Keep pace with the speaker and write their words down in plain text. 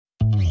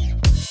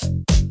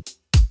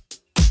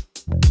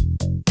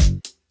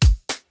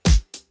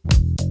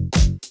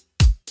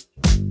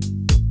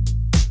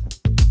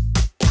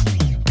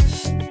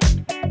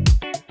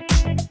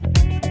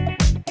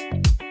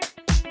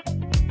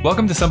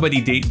Welcome to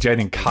Somebody Date Jen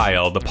and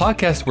Kyle, the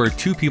podcast where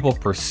two people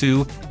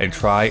pursue and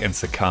try and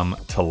succumb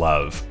to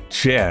love.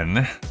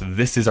 Jen,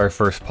 this is our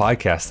first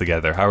podcast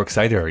together. How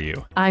excited are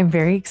you? I'm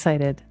very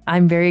excited.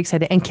 And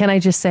can I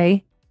just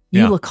say,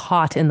 you look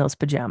hot in those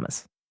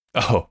pajamas.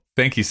 Oh,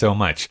 thank you so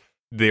much.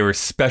 They were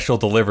special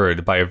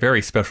delivered by a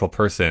very special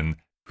person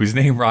whose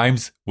name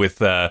rhymes with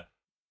Sennifer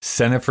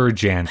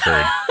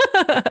Janford.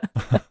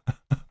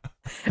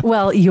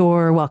 Well,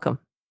 you're welcome.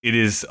 It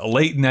is a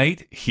late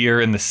night here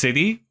in the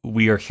city.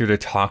 We are here to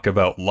talk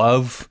about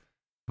love,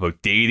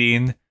 about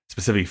dating,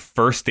 specifically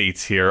first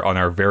dates here on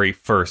our very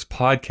first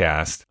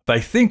podcast. But I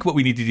think what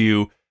we need to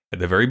do at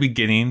the very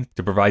beginning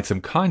to provide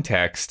some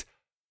context,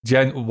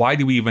 Jen, why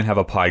do we even have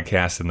a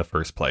podcast in the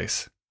first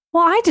place?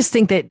 Well, I just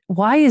think that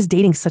why is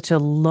dating such a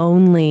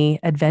lonely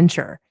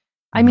adventure?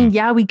 I mean,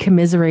 yeah, we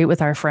commiserate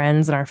with our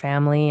friends and our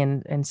family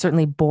and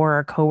certainly bore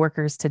our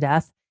coworkers to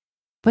death.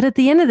 But at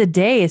the end of the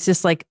day, it's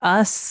just like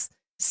us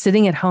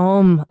sitting at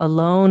home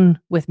alone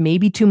with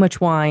maybe too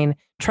much wine,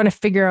 trying to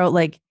figure out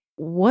like,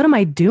 what am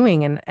I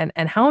doing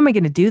and how am I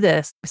going to do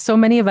this? So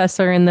many of us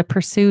are in the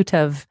pursuit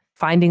of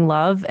finding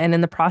love and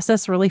in the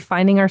process really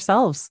finding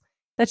ourselves.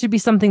 That should be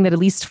something that at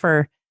least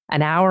for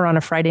an hour on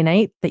a Friday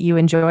night that you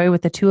enjoy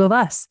with the two of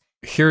us.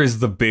 Here is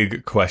the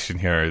big question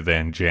here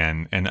then,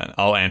 Jen, and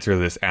I'll answer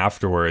this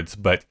afterwards,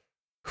 but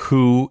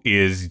who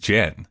is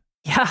Jen?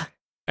 Yeah.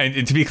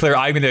 And to be clear,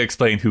 I'm going to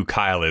explain who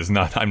Kyle is. I'm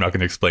not going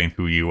to explain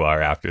who you are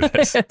after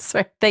this. That's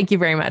right. Thank you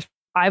very much.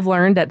 I've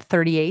learned at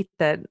 38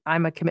 that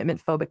I'm a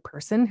commitment phobic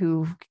person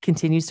who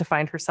continues to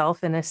find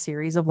herself in a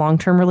series of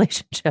long-term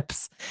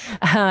relationships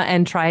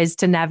and tries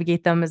to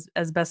navigate them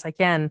as best I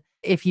can.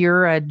 If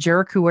you're a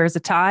jerk who wears a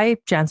tie,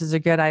 chances are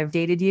good I've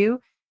dated you.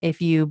 If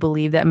you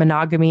believe that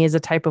monogamy is a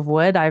type of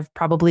wood, I've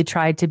probably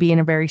tried to be in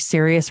a very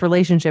serious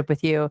relationship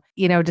with you.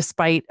 You know,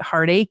 despite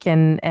heartache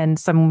and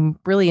some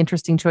really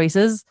interesting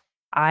choices,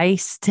 I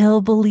still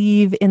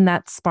believe in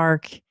that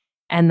spark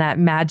and that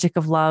magic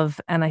of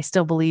love. And I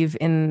still believe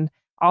in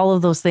all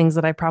of those things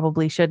that I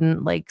probably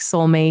shouldn't, like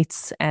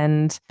soulmates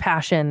and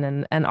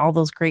passion and all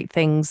those great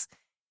things.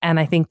 And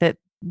I think that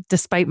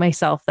despite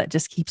myself, that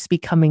just keeps me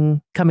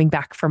coming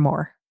back for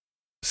more.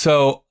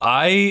 So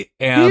I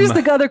am... Here's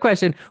the other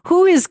question.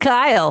 Who is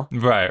Kyle?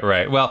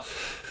 Right. Well,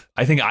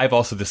 I think I've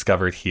also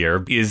discovered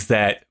here is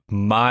that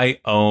my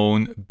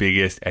own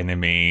biggest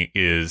enemy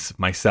is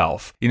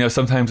myself. You know,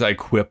 sometimes I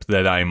quip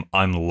that I'm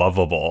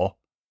unlovable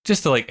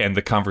just to like end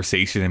the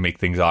conversation and make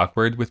things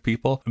awkward with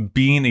people.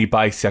 Being a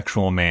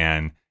bisexual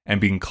man and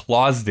being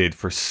closeted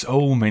for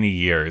so many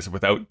years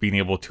without being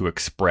able to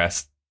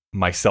express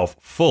myself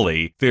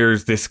fully,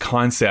 there's this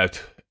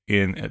concept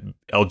in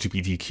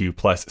LGBTQ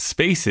plus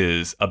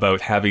spaces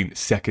about having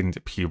second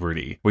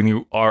puberty. When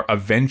you are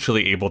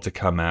eventually able to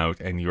come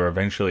out and you're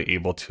eventually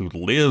able to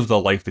live the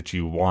life that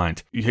you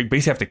want, you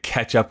basically have to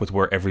catch up with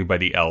where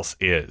everybody else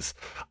is.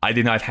 I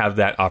did not have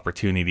that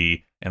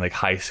opportunity in like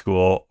high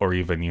school or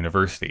even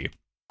university.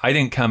 I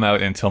didn't come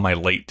out until my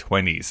late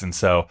 20s. And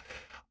so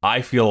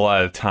I feel a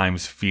lot of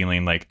times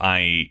feeling like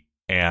I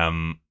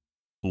am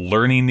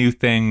learning new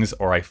things,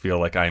 or I feel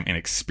like I'm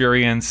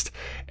inexperienced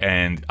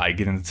and I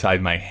get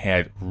inside my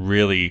head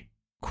really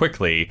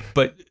quickly.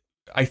 But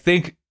I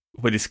think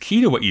what is key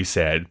to what you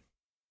said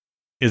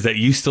is that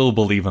you still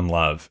believe in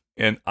love.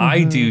 And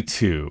I do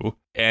too.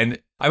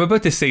 And I'm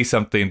about to say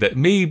something that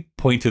may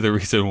point to the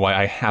reason why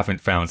I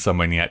haven't found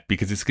someone yet,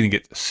 because it's going to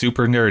get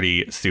super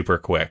nerdy super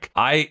quick.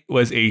 I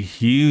was a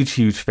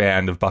huge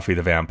fan of Buffy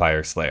the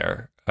Vampire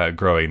Slayer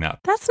growing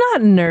up. That's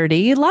not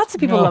nerdy. Lots of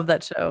people love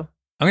that show.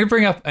 I'm going to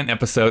bring up an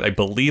episode I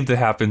believe that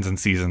happens in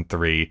season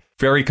 3.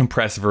 Very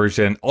compressed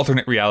version.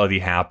 Alternate reality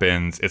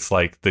happens. It's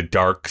like the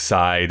dark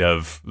side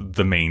of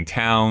the main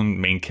town.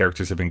 Main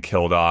characters have been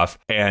killed off.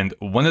 And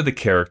one of the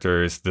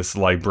characters, this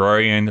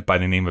librarian by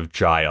the name of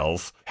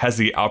Giles, has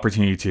the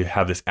opportunity to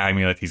have this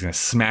amulet. He's going to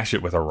smash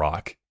it with a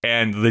rock.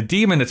 And the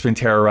demon that's been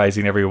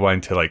terrorizing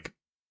everyone to like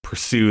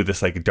pursue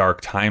this like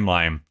dark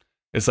timeline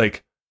is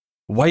like,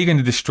 why are you going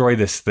to destroy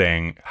this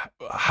thing?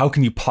 How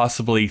can you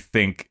possibly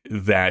think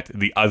that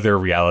the other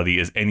reality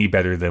is any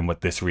better than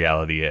what this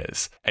reality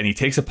is? And he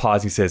takes a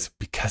pause and he says,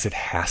 because it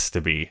has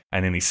to be.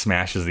 And then he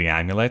smashes the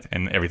amulet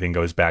and everything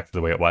goes back to the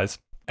way it was.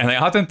 And I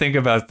often think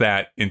about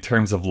that in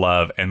terms of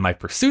love and my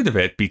pursuit of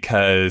it,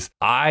 because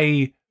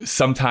I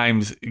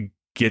sometimes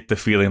get the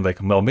feeling like,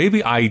 well,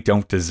 maybe I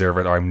don't deserve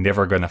it or I'm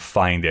never going to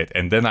find it.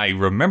 And then I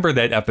remember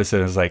that episode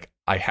and was like,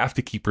 I have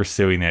to keep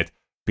pursuing it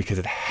because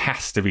it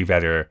has to be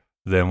better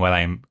than what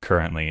I'm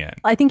currently in.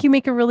 I think you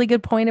make a really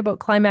good point about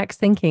climax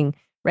thinking,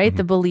 right?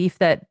 The belief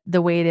that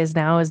the way it is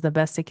now is the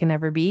best it can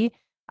ever be.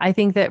 I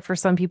think that for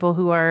some people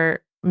who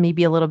are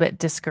maybe a little bit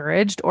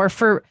discouraged, or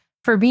for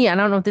me, I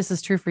don't know if this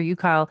is true for you,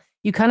 Kyle,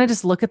 you kind of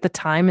just look at the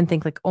time and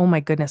think like, oh my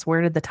goodness,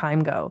 where did the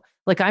time go?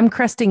 Like I'm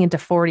cresting into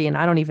 40 and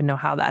I don't even know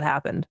how that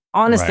happened.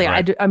 Honestly,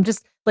 right. I'm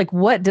just like,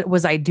 what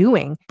was I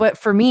doing? But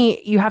for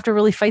me, you have to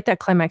really fight that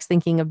climax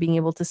thinking of being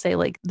able to say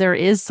like, there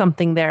is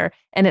something there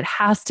and it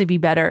has to be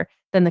better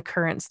than the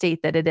current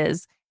state that it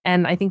is.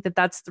 And I think that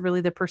that's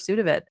really the pursuit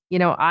of it.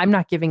 I'm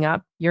not giving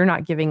up. You're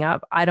not giving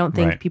up. I don't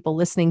think people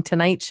listening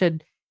tonight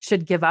should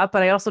give up,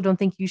 but I also don't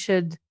think you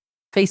should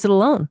face it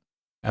alone.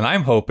 And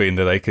I'm hoping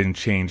that I can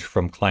change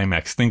from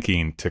climax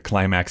thinking to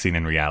climaxing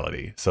in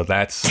reality. So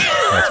that's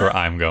where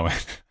I'm going.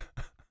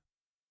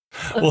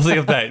 We'll see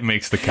if that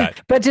makes the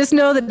cut. But just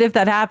know that if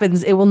that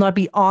happens, it will not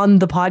be on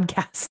the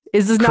podcast.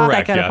 This is not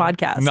that kind of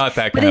podcast. Not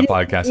that kind of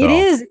podcast at all. It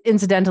is,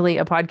 incidentally,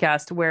 a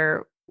podcast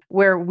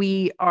where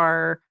we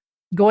are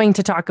going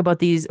to talk about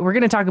these. We're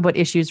going to talk about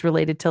issues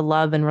related to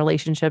love and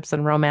relationships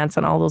and romance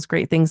and all those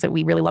great things that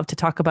we really love to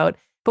talk about.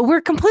 But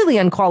we're completely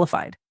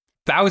unqualified.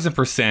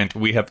 1,000%.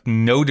 We have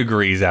no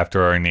degrees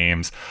after our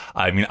names.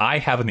 I mean, I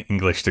have an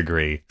English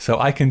degree, so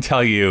I can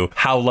tell you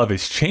how love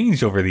has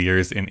changed over the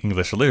years in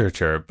English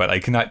literature, but I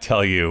cannot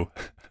tell you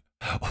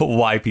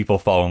why people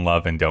fall in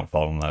love and don't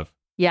fall in love.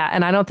 Yeah,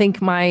 and I don't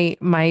think my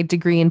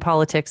degree in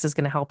politics is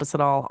going to help us at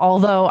all.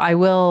 Although I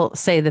will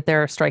say that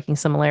there are striking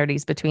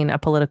similarities between a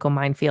political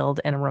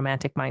minefield and a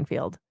romantic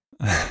minefield.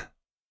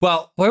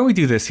 Well, why don't we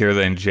do this here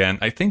then, Jen?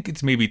 I think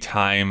it's maybe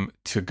time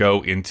to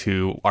go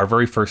into our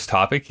very first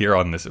topic here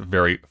on this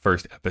very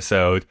first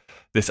episode,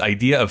 this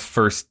idea of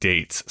first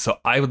dates. So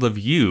I would love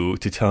you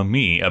to tell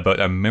me about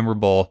a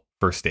memorable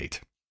first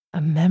date. A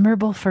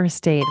memorable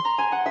first date.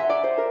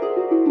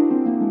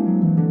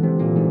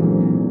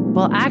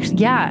 Well, actually,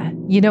 yeah.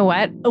 You know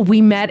what?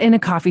 We met in a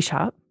coffee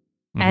shop,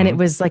 and it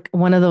was like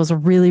one of those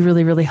really,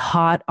 really, really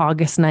hot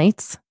August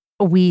nights.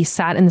 We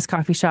sat in this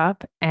coffee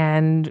shop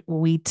and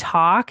we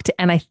talked.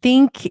 And I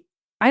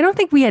don't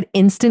think we had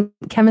instant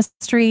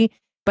chemistry,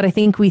 but I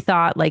think we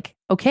thought like,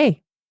 okay,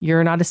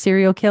 you're not a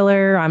serial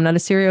killer. I'm not a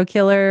serial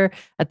killer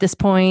at this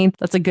point.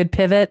 That's a good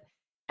pivot.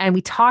 And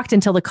we talked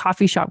until the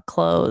coffee shop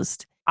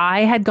closed.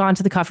 I had gone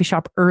to the coffee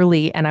shop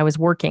early and I was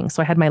working.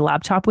 So I had my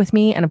laptop with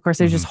me. And of course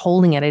I was just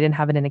holding it. I didn't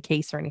have it in a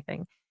case or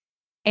anything.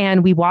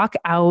 And we walk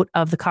out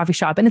of the coffee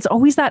shop and it's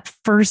always that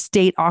first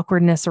date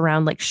awkwardness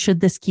around like, should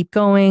this keep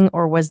going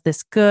or was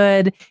this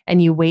good?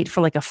 And you wait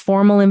for like a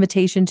formal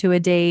invitation to a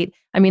date.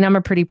 I mean, I'm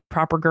a pretty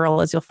proper girl,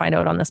 as you'll find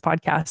out on this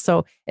podcast.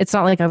 So it's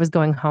not like I was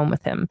going home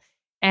with him.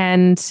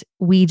 And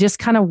we just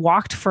kind of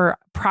walked for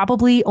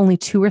probably only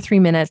 2 or 3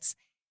 minutes.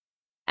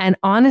 And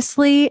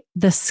honestly,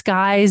 the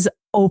skies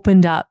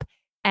opened up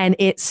and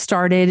it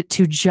started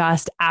to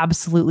just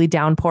absolutely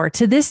downpour.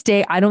 To this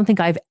day, I don't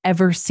think I've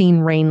ever seen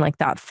rain like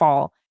that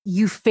fall.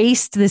 You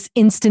faced this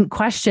instant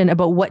question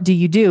about what do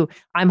you do?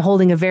 I'm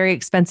holding a very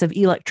expensive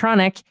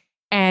electronic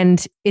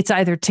and it's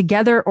either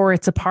together or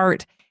it's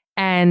apart.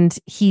 And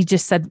he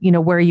just said,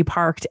 where are you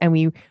parked? And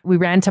we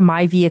ran to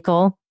my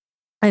vehicle.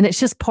 And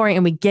it's just pouring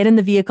and we get in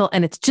the vehicle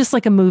and it's just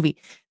like a movie.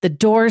 The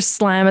doors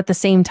slam at the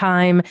same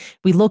time.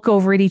 We look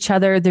over at each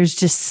other. There's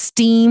just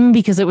steam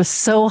because it was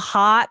so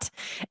hot.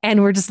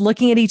 And we're just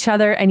looking at each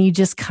other and you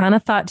just kind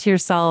of thought to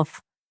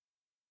yourself,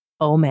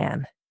 oh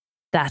man,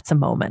 that's a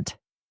moment.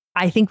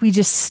 I think we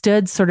just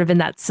stood sort of in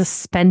that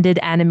suspended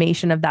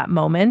animation of that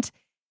moment.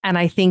 And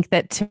I think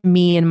that to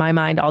me, in my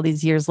mind, all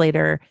these years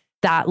later,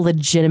 that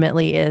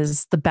legitimately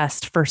is the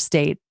best first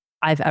date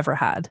I've ever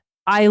had.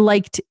 I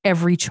liked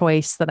every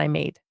choice that I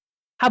made.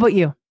 How about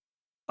you?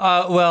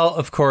 Well,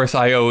 of course,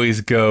 I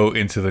always go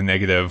into the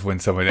negative when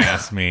someone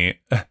asks me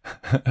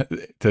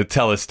to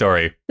tell a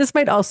story. This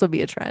might also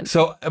be a trend.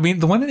 So, I mean,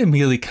 the one that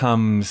immediately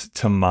comes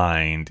to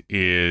mind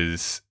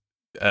is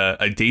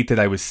a date that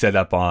I was set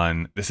up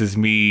on. This is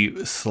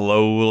me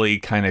slowly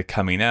kind of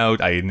coming out.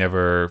 I had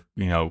never,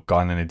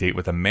 gone on a date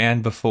with a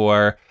man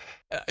before.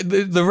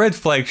 The red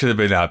flag should have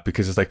been up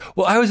because it's like,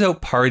 well, I was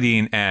out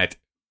partying at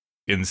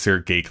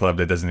insert gay club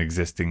that doesn't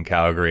exist in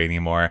Calgary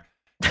anymore.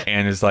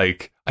 And it's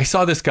like, I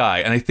saw this guy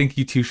and I think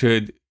you two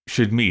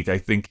should meet. I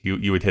think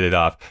you would hit it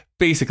off.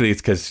 Basically, it's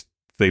because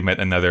they met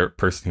another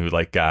person who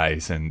liked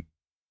guys and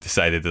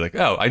decided to like,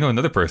 oh, I know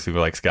another person who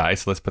likes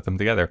guys, so let's put them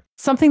together.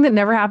 Something that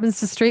never happens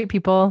to straight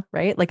people,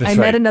 right? Like I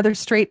met another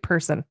straight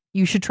person.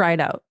 You should try it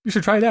out. You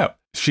should try it out.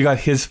 She got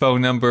his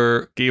phone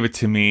number, gave it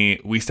to me.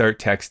 We started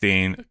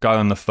texting, got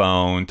on the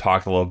phone,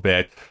 talked a little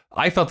bit.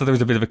 I felt that there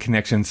was a bit of a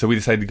connection, so we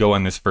decided to go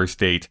on this first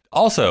date,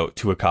 also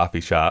to a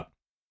coffee shop.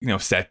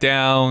 Sat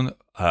down,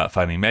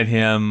 finally met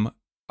him.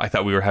 I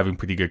thought we were having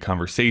pretty good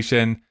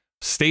conversation.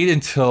 Stayed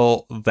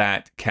until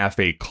that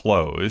cafe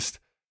closed.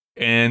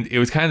 And it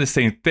was kind of the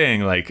same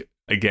thing. Like,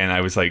 again,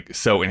 I was like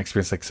so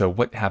inexperienced. Like, so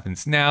what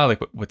happens now?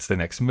 Like, what's the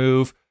next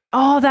move?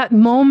 Oh, that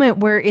moment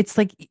where it's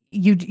like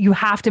you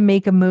have to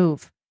make a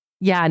move.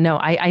 Yeah, no,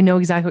 I know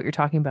exactly what you're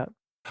talking about.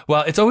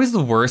 Well, it's always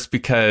the worst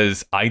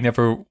because I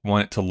never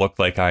want it to look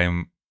like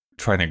I'm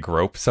trying to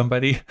grope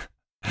somebody.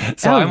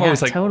 So I'm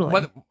always like, totally.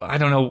 What? I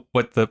don't know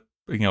what the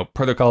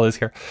protocol is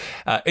here.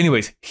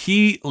 Anyways,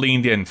 he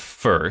leaned in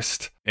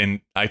first,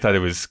 and I thought it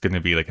was going to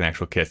be like an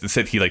actual kiss.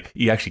 Instead,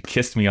 he actually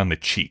kissed me on the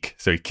cheek.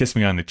 So he kissed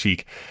me on the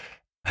cheek.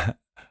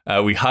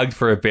 We hugged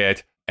for a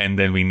bit, and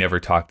then we never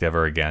talked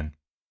ever again.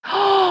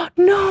 Oh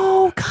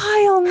no,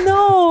 Kyle,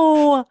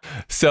 no.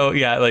 So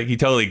yeah, like he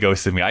totally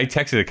ghosted me. I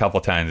texted a couple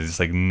times, and just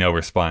like no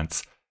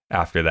response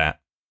after that.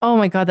 Oh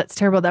my God, that's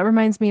terrible. That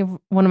reminds me of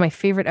one of my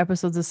favorite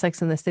episodes of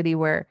Sex and the City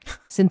where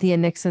Cynthia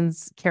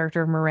Nixon's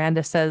character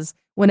Miranda says,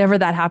 whenever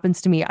that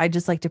happens to me, I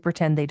just like to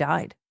pretend they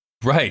died.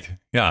 Right.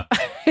 Yeah.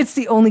 It's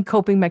the only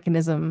coping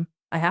mechanism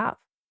I have.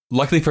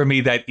 Luckily for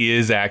me, that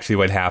is actually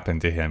what happened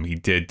to him. He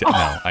did. No,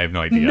 I have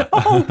no idea.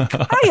 No,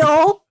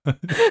 Kyle.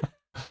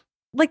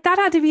 Like that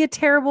had to be a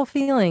terrible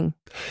feeling.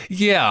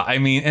 Yeah, I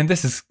mean, and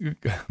this is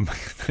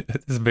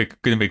going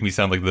to make me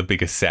sound like the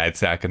biggest sad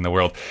sack in the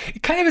world.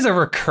 It kind of is a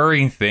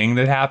recurring thing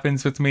that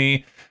happens with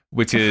me,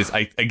 which is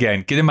I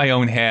again get in my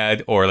own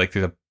head, or like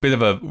there's a bit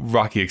of a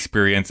rocky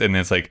experience, and then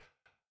it's like,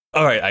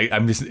 all right,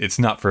 I'm just it's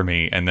not for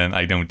me, and then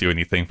I don't do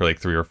anything for like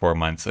 3 or 4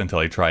 months until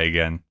I try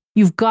again.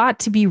 You've got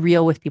to be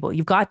real with people.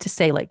 You've got to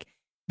say like,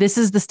 this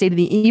is the state of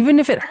the, even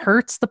if it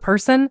hurts the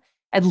person,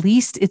 at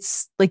least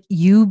it's like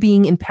you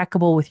being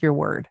impeccable with your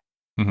word.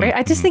 Right.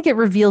 I just think it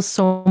reveals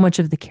so much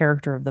of the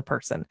character of the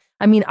person.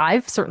 I mean,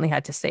 I've certainly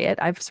had to say it.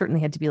 I've certainly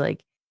had to be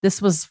like,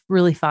 this was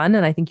really fun.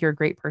 And I think you're a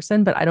great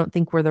person, but I don't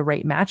think we're the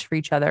right match for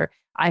each other.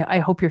 I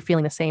hope you're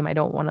feeling the same. I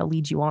don't want to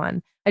lead you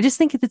on. I just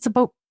think it's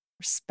about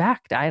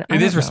respect.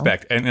 It is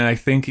respect. And I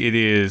think it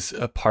is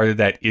a part of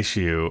that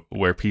issue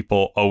where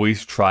people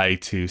always try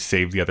to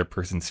save the other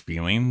person's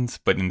feelings.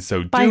 But in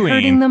so by doing,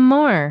 hurting them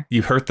more,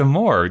 you hurt them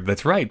more.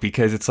 That's right.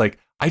 Because it's like,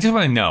 I just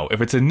want to know. If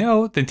it's a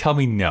no, then tell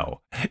me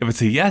no. If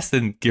it's a yes,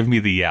 then give me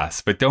the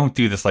yes. But don't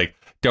do this like,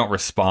 don't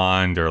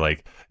respond or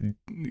like,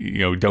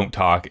 don't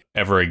talk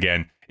ever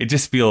again. It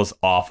just feels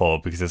awful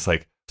because it's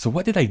like, so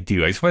what did I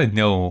do? I just want to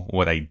know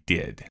what I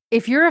did.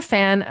 If you're a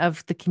fan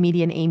of the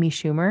comedian Amy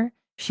Schumer,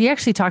 she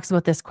actually talks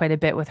about this quite a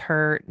bit with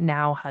her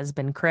now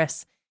husband,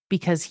 Chris,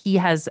 because he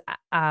has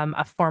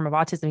a form of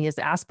autism. He has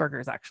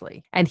Asperger's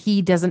actually, and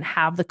he doesn't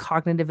have the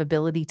cognitive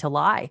ability to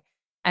lie.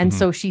 And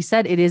so she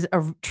said it is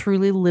a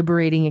truly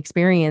liberating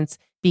experience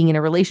being in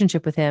a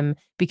relationship with him,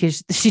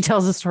 because she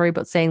tells a story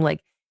about saying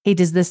like, hey,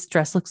 does this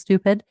dress look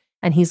stupid?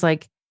 And he's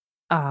like,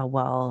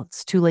 well,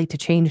 it's too late to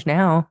change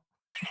now.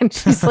 And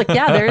she's like,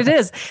 yeah, there it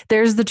is.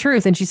 There's the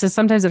truth. And she says,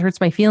 sometimes it hurts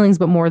my feelings,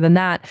 but more than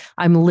that,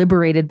 I'm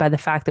liberated by the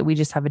fact that we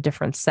just have a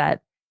different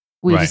set.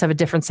 We just have a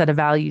different set of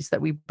values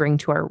that we bring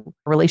to our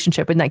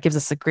relationship. And that gives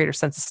us a greater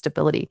sense of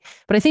stability.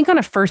 But I think on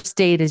a first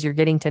date, as you're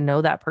getting to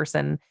know that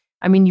person,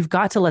 I mean, you've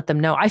got to let them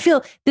know. I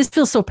feel this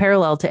feels so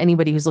parallel to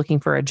anybody who's looking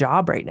for a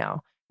job right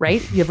now, right?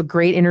 You have a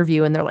great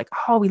interview and they're like,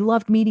 oh, we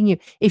loved meeting you.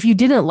 If you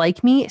didn't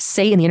like me,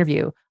 say in the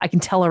interview, I can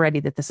tell already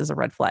that this is a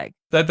red flag.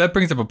 That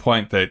brings up a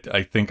point that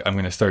I think I'm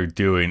going to start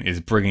doing, is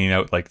bringing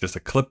out like just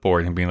a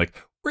clipboard and being like,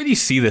 where do you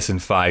see this in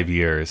 5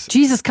 years?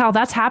 Jesus, Kyle,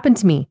 that's happened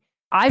to me.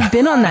 I've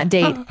been on that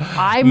date.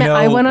 I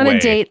went on a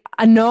date.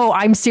 No,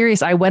 I'm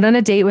serious. I went on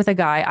a date with a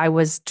guy. I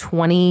was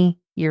 20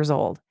 years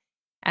old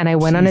and I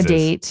went on a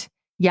date.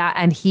 Yeah.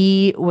 And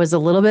he was a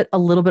little bit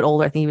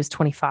older. I think he was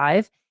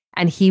 25.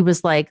 And he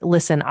was like,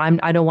 listen,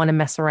 I don't want to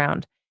mess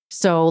around.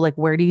 So like,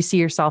 where do you see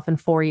yourself in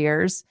 4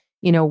 years?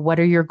 What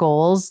are your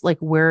goals? Like,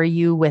 where are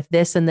you with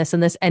this and this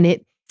and this? And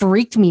it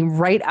freaked me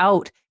right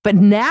out. But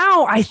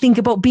now I think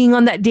about being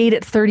on that date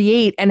at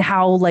 38 and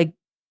how like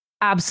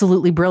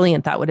absolutely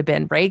brilliant that would have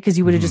been, right? Because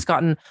you would have just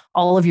gotten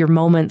all of your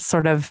moments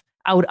sort of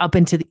out up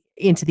into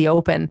the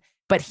open.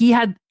 But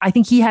I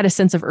think he had a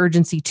sense of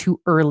urgency too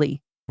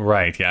early.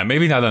 Right. Yeah.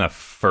 Maybe not on a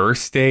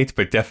first date,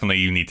 but definitely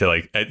you need to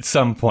like at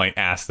some point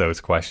ask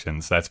those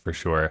questions. That's for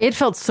sure. It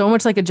felt so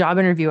much like a job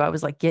interview. I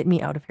was like, get me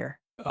out of here.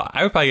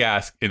 I would probably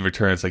ask in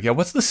return, it's like, yeah,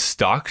 what's the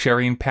stock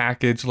sharing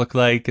package look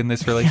like in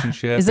this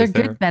relationship? Yeah. Is there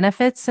good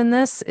benefits in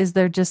this? Is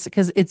there just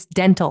because it's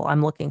dental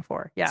I'm looking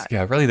for? Yeah.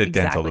 Yeah. Really the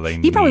dental that they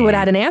need. He probably would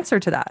have had an answer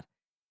to that.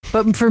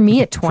 But for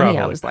me at 20,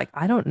 I was like,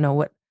 I don't know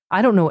what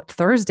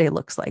Thursday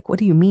looks like. What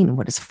do you mean?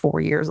 What does 4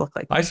 years look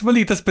like? I just want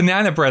to eat this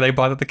banana bread I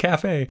bought at the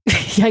cafe.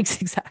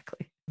 Yikes,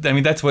 exactly. I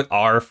mean, that's what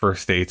our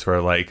first dates were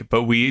like.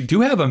 But we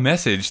do have a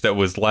message that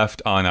was left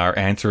on our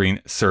answering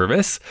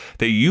service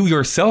that you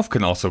yourself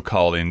can also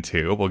call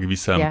into. We'll give you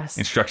some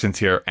instructions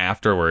here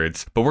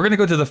afterwards. But we're going to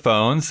go to the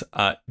phones.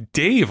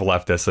 Dave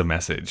left us a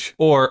message.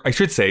 Or I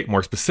should say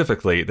more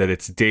specifically that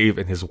it's Dave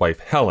and his wife,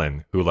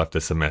 Helen, who left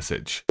us a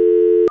message.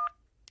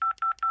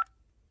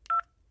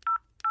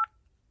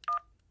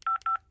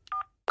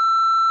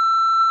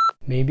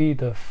 Maybe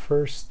the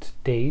first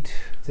date,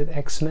 is it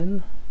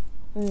X-Men?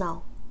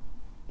 No.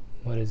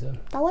 What is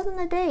it? That wasn't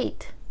a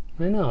date.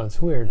 I know,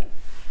 it's weird.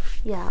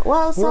 Yeah,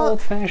 well, we're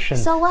old-fashioned.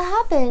 So what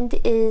happened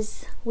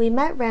is we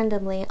met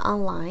randomly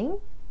online.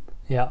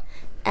 Yeah.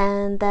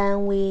 And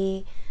then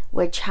we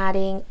were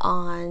chatting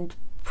on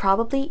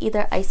probably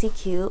either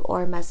ICQ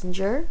or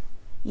Messenger.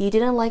 You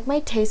didn't like my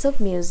taste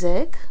of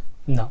music.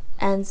 No.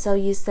 And so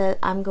you said,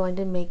 I'm going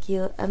to make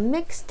you a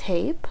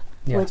mixtape,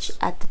 which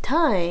at the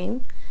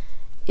time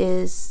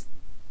is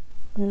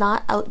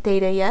not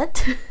outdated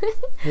yet.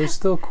 It's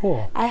still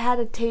cool. I had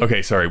a tape.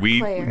 Okay, sorry.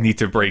 We need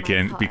to break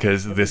in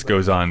because this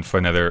goes on for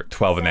another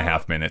 12 and a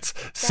half minutes.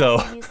 So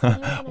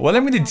what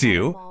I'm going to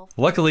do,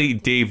 luckily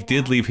Dave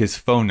did leave his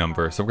phone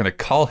number, so we're going to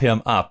call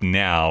him up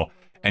now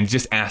and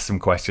just ask some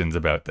questions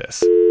about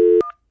this.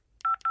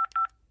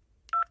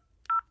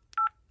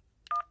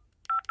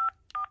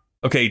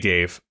 Okay,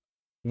 Dave,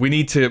 we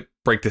need to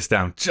break this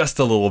down just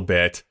a little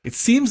bit. It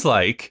seems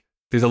like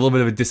there's a little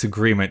bit of a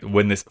disagreement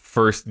when this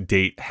first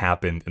date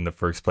happened in the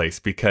first place,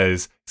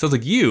 because it sounds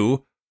like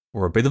you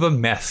were a bit of a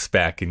mess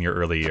back in your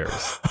early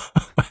years.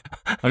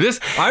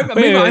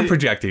 I'm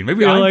projecting.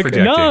 Maybe I'm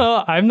projecting.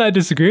 No, I'm not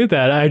disagreeing with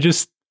that.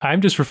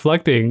 I'm just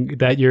reflecting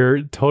that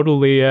you're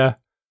totally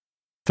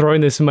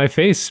throwing this in my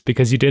face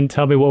because you didn't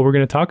tell me what we're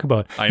going to talk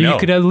about. I know. You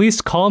could at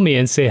least call me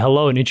and say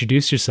hello and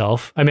introduce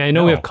yourself. I mean, I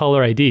know we have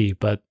caller ID,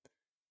 but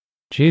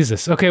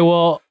Jesus. Okay,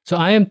 well, so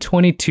I am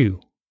 22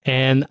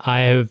 and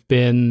I have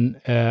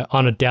been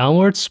on a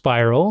downward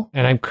spiral,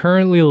 and I'm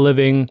currently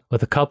living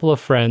with a couple of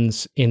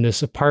friends in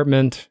this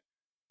apartment,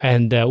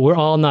 and we're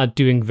all not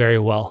doing very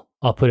well.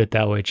 I'll put it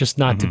that way, just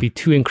not to be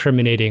too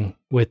incriminating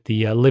with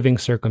the living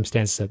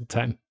circumstances at the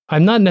time.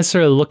 I'm not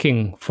necessarily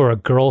looking for a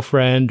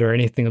girlfriend or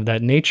anything of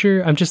that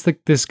nature. I'm just like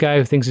this guy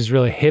who thinks he's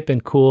really hip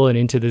and cool and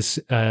into this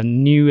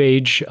new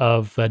age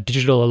of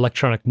digital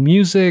electronic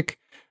music.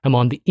 I'm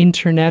on the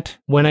internet.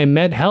 When I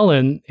met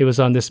Helen, it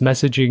was on this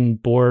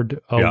messaging board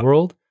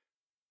world.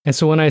 And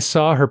so when I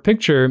saw her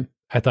picture,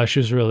 I thought she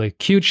was really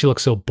cute. She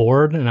looked so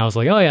bored. And I was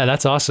like, oh yeah,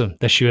 that's awesome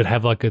that she would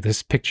have like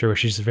this picture where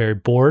she's very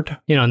bored,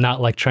 you know, not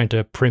like trying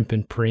to primp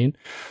and preen.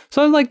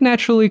 So I like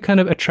naturally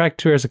kind of attract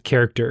to her as a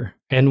character.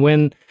 And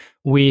when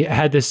we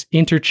had this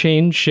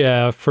interchange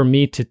for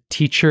me to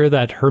teach her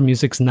that her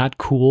music's not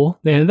cool,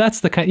 and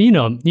that's the kind, you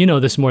know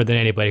this more than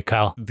anybody,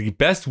 Kyle. The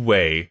best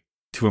way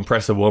to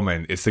impress a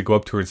woman is to go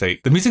up to her and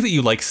say, the music that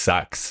you like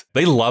sucks.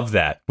 They love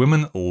that.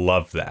 Women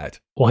love that.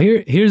 Well,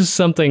 here's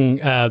something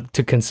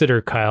to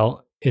consider,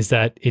 Kyle, is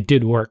that it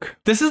did work.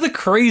 This is the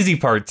crazy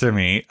part to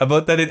me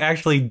about that it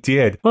actually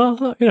did.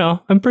 Well, you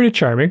know, I'm pretty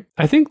charming.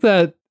 I think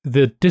that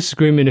the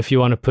disagreement, if you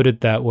want to put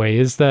it that way,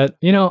 is that,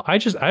 you know,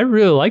 I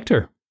really liked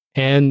her.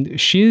 And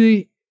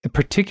she,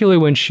 particularly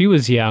when she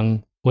was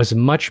young, was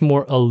much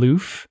more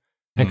aloof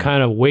and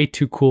kind of way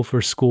too cool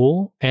for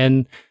school.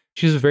 And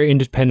she's a very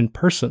independent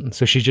person.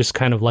 So she just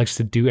kind of likes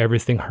to do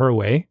everything her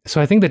way. So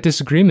I think the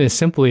disagreement is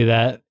simply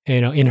that, you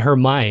know, in her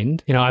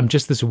mind, you know, I'm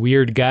just this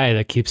weird guy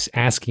that keeps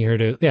asking her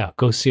to,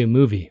 go see a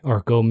movie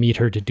or go meet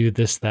her to do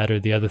this, that, or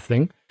the other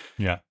thing.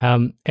 Yeah.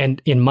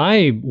 And in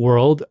my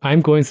world,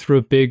 I'm going through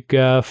a big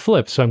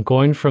flip. So I'm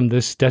going from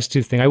this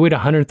destitute thing. I weighed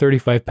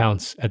 135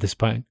 pounds at this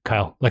point,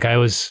 Kyle. Like I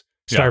was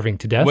starving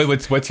to death.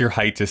 What's your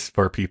height, just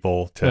for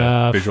people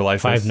to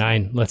visualize?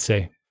 5'9", let's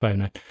say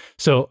 5'9".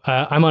 So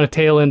I'm on a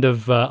tail end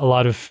of a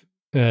lot of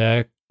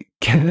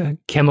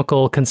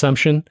chemical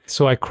consumption.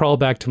 So I crawl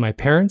back to my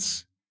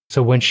parents.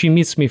 So when she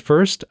meets me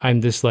first,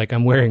 I'm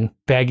wearing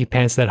baggy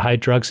pants that hide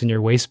drugs in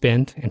your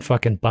waistband and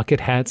fucking bucket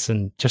hats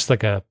and just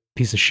like a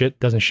piece of shit,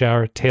 doesn't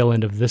shower, tail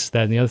end of this,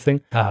 that, and the other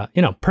thing.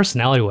 You know,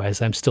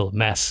 personality-wise, I'm still a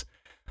mess,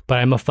 but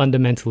I'm a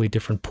fundamentally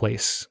different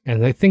place.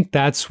 And I think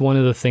that's one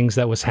of the things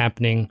that was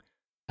happening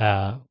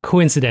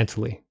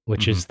coincidentally,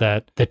 which is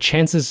that the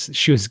chances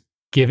she was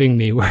giving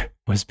me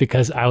was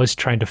because I was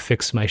trying to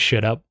fix my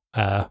shit up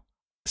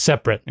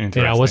separate. And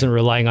I wasn't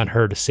relying on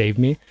her to save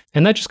me.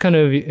 And that just kind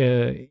of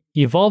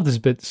evolved as a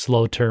bit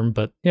slow term,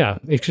 but yeah,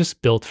 it just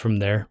built from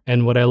there.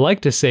 And what I like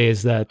to say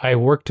is that I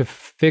worked to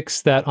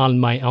fix that on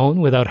my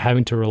own without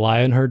having to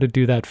rely on her to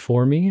do that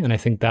for me. And I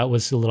think that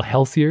was a little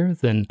healthier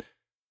than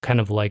kind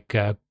of like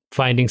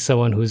finding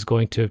someone who's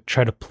going to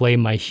try to play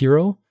my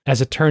hero.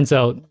 As it turns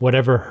out,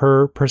 whatever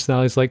her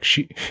personality is like,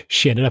 she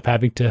ended up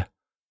having to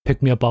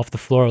pick me up off the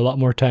floor a lot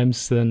more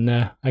times than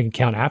I can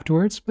count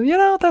afterwards. But, you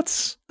know,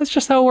 that's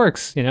just how it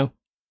works, you know?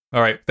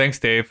 All right. Thanks,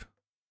 Dave.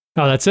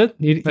 Oh, that's it?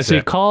 You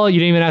call, you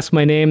didn't even ask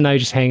my name, now you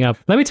just hang up.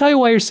 Let me tell you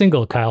why you're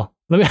single, Kyle.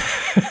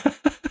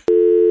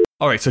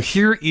 All right, so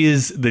here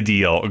is the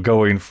deal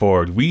going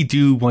forward. We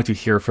do want to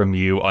hear from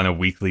you on a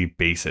weekly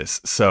basis.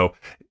 So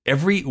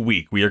every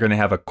week we are going to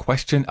have a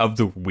question of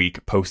the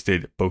week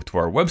posted both to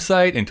our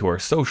website and to our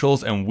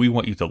socials, and we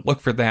want you to look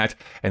for that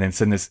and then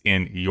send us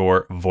in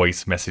your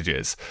voice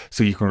messages.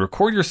 So you can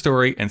record your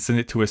story and send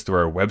it to us through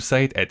our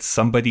website at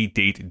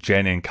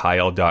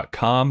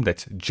somebodydatejenandkyle.com.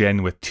 That's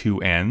Jen with 2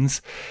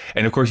 N's.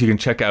 And of course, you can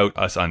check out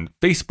us on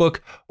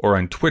Facebook or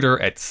on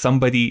Twitter at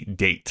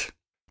somebodydate.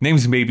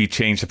 Names may be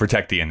changed to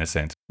protect the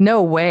innocent.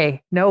 No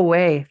way. No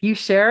way. If you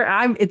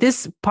share,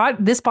 this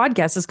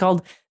podcast is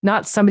called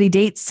not Somebody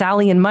Date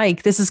Sally and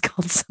Mike. This is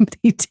called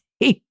Somebody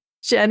Date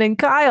Jen and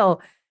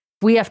Kyle.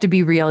 We have to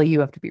be real.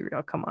 You have to be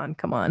real. Come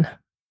on.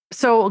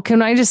 So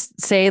can I just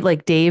say,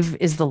 like, Dave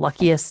is the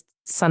luckiest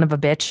son of a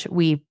bitch.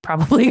 We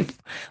probably,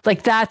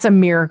 like, that's a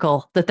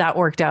miracle that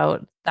worked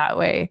out that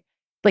way.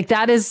 Like,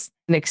 that is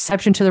an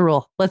exception to the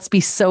rule. Let's be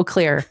so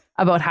clear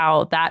about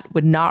how that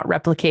would not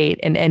replicate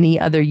in any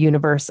other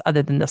universe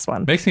other than this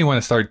one. Makes me want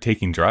to start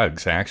taking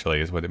drugs,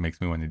 actually, is what it makes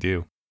me want to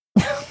do.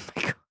 Oh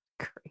my God.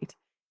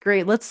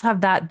 Great. Let's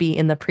have that be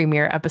in the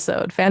premiere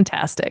episode.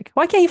 Fantastic.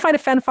 Why can't you find a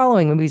fan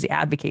following when we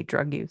advocate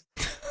drug use?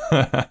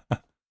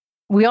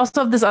 We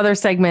also have this other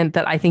segment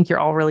that I think you're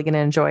all really going to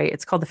enjoy.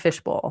 It's called the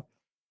Fishbowl.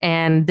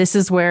 And this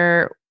is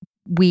where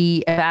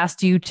we have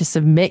asked you to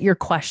submit your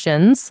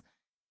questions.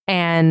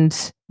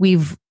 and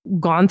we've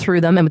gone through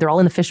them and they're all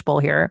in the fishbowl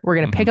here. We're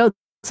going to pick out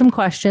some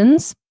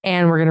questions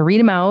and we're going to read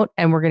them out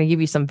and we're going to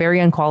give you some very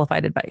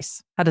unqualified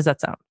advice. How does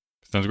that sound?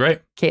 Sounds great.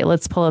 Okay,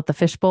 let's pull out the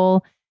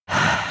fishbowl.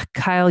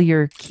 Kyle,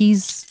 your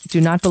keys do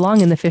not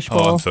belong in the fishbowl.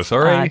 Oh, I'm so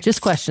sorry.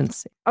 Just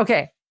questions.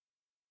 Okay.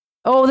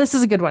 Oh, this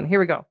is a good one. Here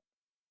we go.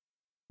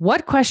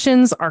 What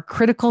questions are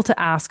critical to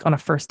ask on a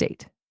first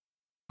date?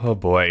 Oh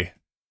boy.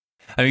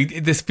 I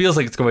mean, this feels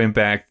like it's going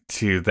back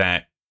to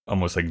that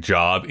almost like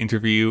job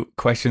interview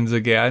questions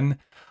again.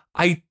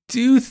 I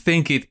do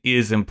think it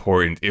is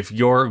important if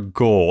your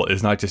goal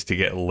is not just to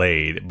get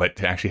laid, but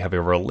to actually have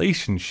a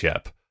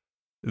relationship,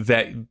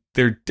 that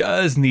there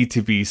does need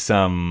to be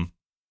some,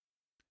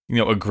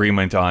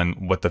 agreement on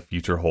what the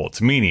future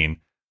holds. Meaning,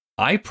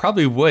 I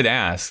probably would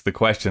ask the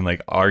question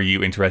like, are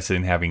you interested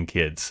in having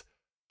kids?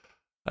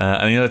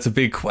 I mean, that's a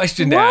big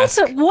question to ask.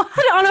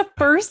 What? On a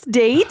first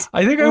date?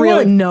 I think I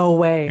really? would. No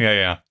way.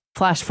 Yeah.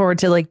 Flash forward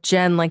to like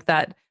Jen, like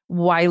that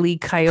Wile E.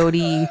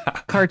 Coyote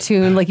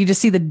cartoon. Like you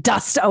just see the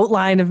dust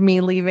outline of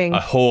me leaving. A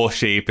hole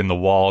shape in the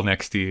wall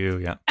next to you.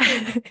 Yeah.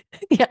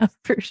 Yeah,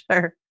 for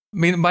sure. I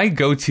mean, my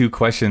go-to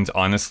questions,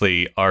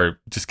 honestly, are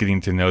just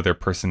getting to know their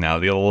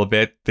personality a little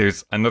bit.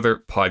 There's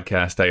another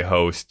podcast I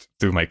host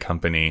through my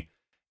company,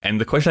 and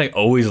the question I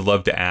always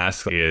love to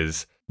ask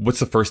is,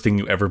 what's the first thing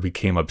you ever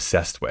became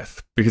obsessed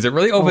with? Because it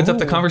really opens up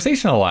the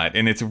conversation a lot,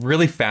 and it's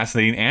really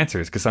fascinating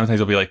answers, because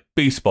sometimes it'll be like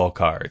baseball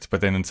cards, but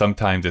then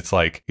sometimes it's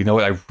like, you know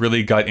what, I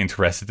really got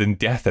interested in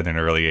death at an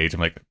early age. I'm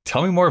like,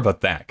 tell me more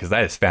about that, because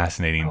that is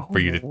fascinating for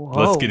you to,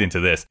 let's get into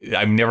this.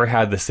 I've never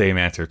had the same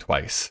answer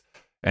twice.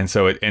 And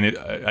so it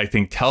I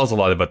think tells a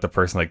lot about the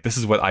person. Like, this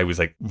is what I was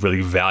like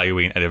really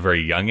valuing at a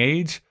very young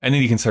age. And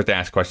then you can start to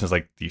ask questions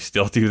like, do you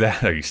still do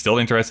that? Are you still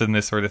interested in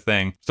this sort of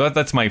thing? So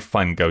that's my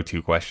fun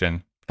go-to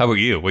question. How about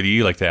you? What do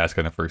you like to ask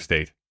on a first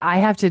date? I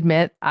have to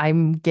admit,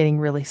 I'm getting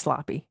really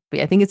sloppy.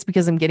 But I think it's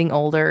because I'm getting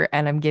older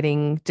and I'm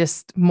getting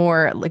just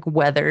more like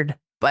weathered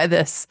by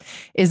this.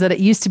 Is that it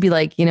used to be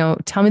like,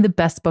 tell me the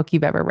best book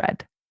you've ever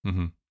read.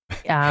 Mm-hmm.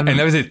 And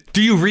that was it.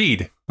 Do you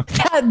read?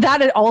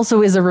 That it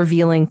also is a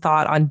revealing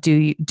thought on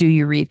do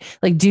you read?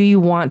 Like, do you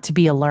want to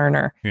be a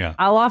learner? Yeah.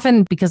 I'll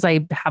often, because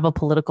I have a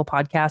political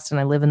podcast and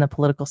I live in the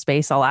political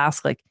space, I'll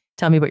ask like,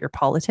 tell me about your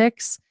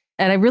politics.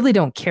 And I really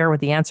don't care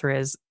what the answer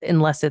is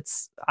unless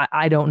it's,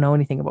 I don't know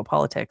anything about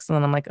politics. And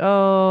then I'm like,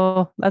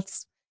 oh,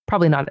 that's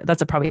probably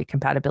a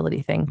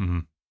compatibility thing. Mm-hmm.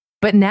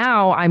 But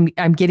now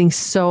I'm getting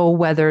so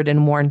weathered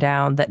and worn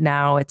down that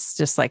now it's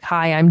just like,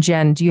 hi, I'm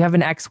Jen. Do you have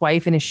an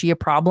ex-wife and is she a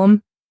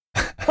problem?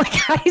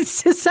 Like,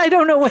 I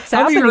don't know what's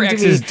happening. How many of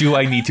your exes do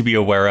I need to be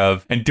aware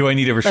of? And do I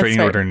need a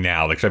restraining order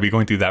now? Like, should I be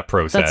going through that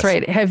process? That's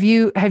right. Have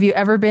you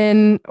ever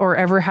been or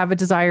ever have a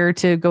desire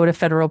to go to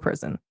federal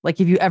prison? Like,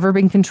 have you ever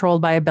been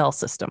controlled by a bell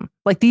system?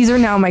 Like, these are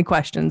now my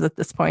questions at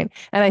this point.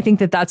 And I think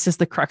that that's just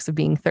the crux of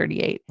being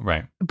 38.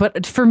 Right.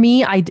 But for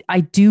me, I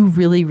do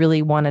really,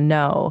 really want to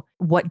know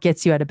what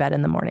gets you out of bed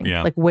in the morning.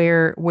 Yeah. Like,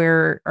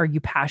 where are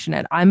you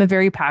passionate? I'm a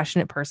very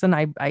passionate person.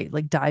 I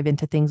like dive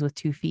into things with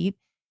 2 feet.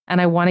 And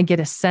I want to get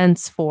a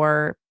sense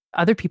for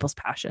other people's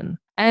passion.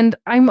 And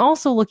I'm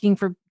also looking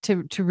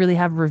to really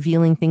have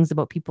revealing things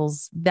about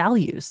people's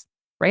values,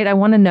 right? I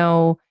want to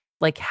know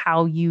like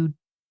how you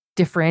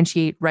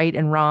differentiate right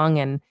and wrong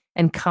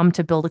and come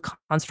to build a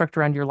construct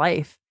around your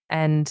life.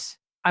 And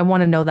I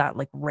want to know that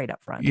like right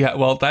up front. Yeah,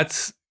 well,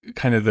 that's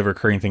kind of the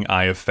recurring thing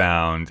I have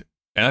found.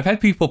 And I've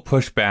had people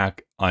push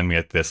back on me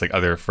at this, like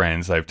other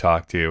friends I've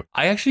talked to.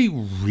 I actually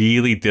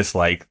really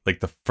dislike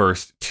like the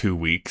first 2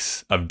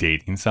 weeks of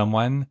dating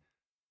someone.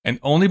 And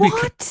only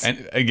because,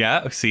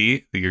 yeah,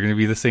 see, you're going to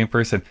be the same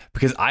person.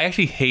 Because I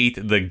actually hate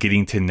the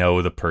getting to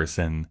know the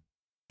person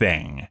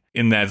thing.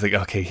 In that it's like,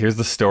 okay, here's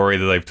the story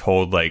that I've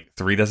told like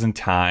 3 dozen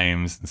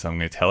times. And so I'm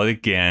going to tell it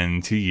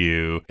again to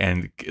you.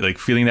 And like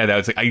feeling that out,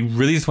 it's like, I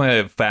really just want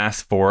to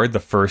fast forward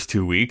the first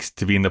 2 weeks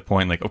to be in the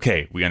point like,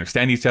 okay, we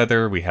understand each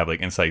other. We have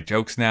like inside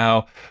jokes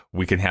now.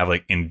 We can have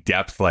like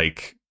in-depth,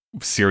 like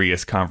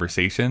serious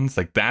conversations.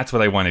 Like that's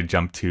what I want to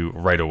jump to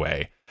right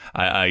away.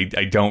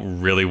 I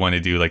don't really want to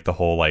do like the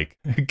whole like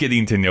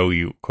getting to know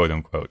you, quote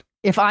unquote.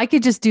 If I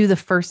could just do the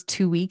first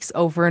 2 weeks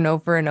over and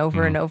over and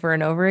over and over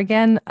and over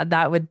again,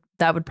 that would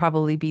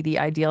probably be the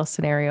ideal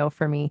scenario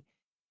for me.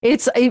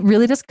 It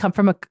really does come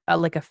from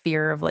a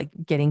fear of like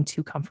getting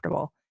too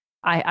comfortable.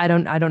 I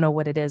don't know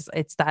what it is.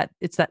 It's that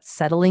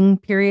settling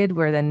period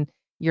where then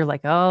you're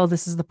like, oh,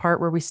 this is the part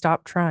where we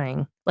stop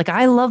trying. Like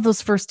I love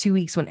those first 2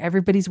 weeks when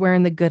everybody's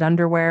wearing the good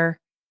underwear.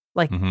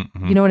 Like,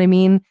 you know what I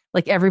mean?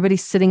 Like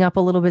everybody's sitting up a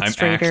little bit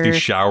straighter. I'm actually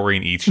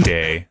showering each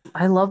day.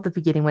 I love the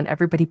beginning when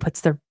everybody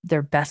puts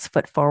their best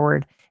foot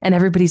forward and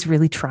everybody's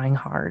really trying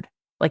hard.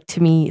 Like to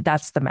me,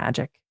 that's the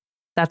magic.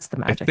 That's the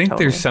magic. I think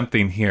there's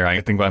something here. I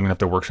think I'm going to have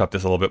to workshop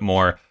this a little bit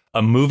more.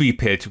 A movie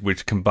pitch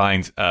which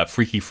combines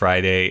Freaky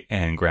Friday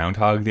and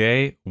Groundhog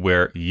Day,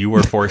 where you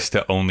were forced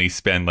to only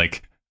spend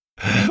like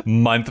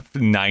month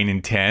 9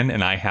 and 10,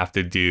 and I have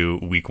to do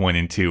week 1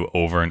 and 2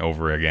 over and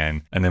over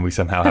again, and then we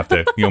somehow have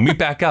to meet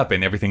back up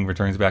and everything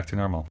returns back to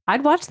normal.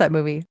 I'd watch that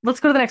movie.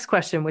 Let's go to the next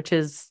question, which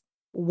is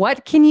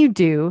What can you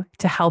do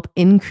to help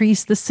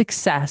increase the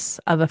success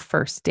of a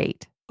first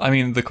date? I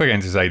mean, the quick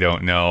answer is I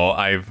don't know.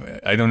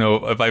 I don't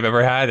know if I've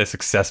ever had a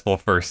successful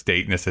first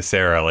date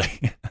necessarily.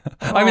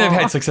 I mean, I've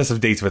had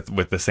successive dates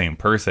with the same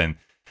person,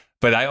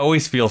 but I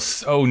always feel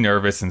so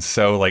nervous and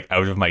so like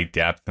out of my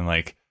depth and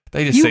like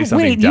they just say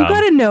something dumb.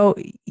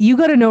 You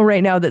gotta know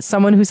right now that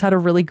someone who's had a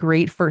really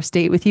great first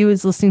date with you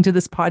is listening to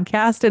this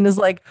podcast and is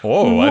like,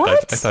 "Whoa,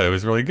 what? I thought it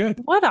was really good."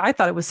 What? I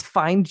thought it was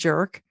fine,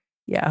 jerk.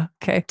 Yeah.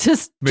 Okay.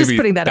 Just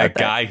putting that out there. That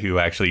guy who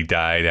actually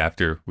died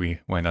after we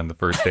went on the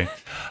first date.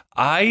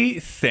 I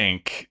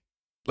think,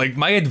 like,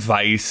 my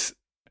advice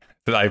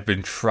that I've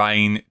been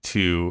trying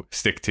to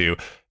stick to.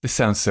 This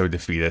sounds so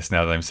defeatist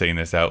now that I'm saying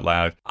this out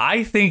loud.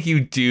 I think you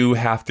do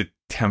have to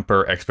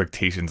temper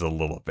expectations a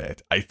little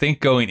bit. I think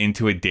going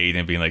into a date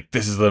and being like,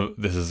 this is who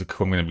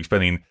I'm going to be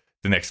spending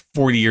the next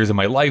 40 years of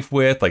my life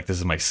with. Like, this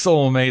is my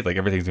soulmate. Like,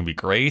 everything's going to be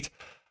great.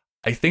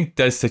 I think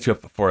does set you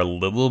up for a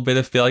little bit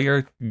of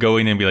failure.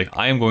 Going and be like,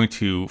 I am going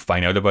to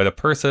find out about a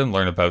person,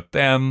 learn about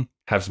them,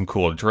 have some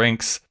cool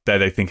drinks.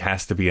 That I think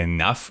has to be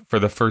enough for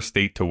the first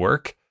date to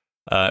work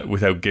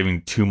without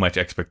giving too much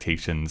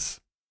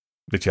expectations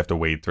that you have to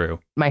wade through.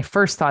 My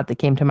first thought that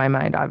came to my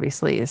mind,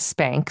 obviously, is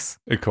Spanx.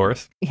 Of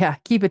course. Yeah,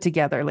 keep it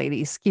together,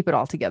 ladies. Keep it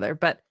all together.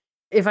 But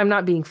if I'm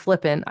not being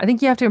flippant, I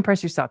think you have to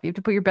impress yourself. You have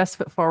to put your best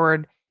foot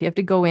forward. You have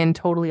to go in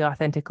totally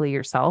authentically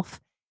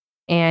yourself.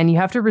 And you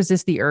have to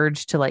resist the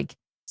urge to like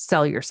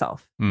sell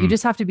yourself. You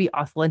just have to be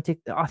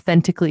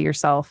authentically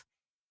yourself.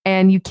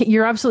 And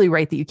you're absolutely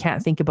right that you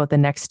can't think about the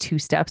next two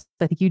steps.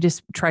 I think you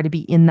just try to be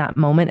in that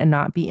moment and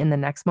not be in the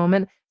next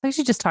moment. I was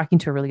actually just talking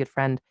to a really good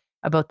friend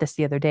about this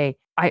the other day.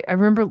 I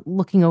remember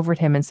looking over at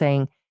him and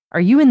saying,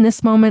 are you in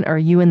this moment? Or are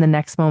you in the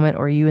next moment?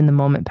 Or are you in the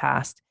moment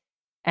past?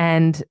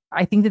 And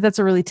I think that that's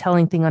a really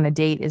telling thing on a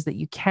date is that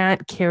you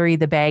can't carry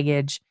the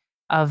baggage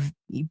of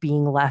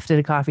being left at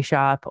a coffee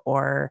shop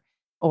or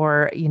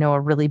a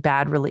really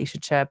bad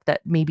relationship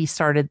that maybe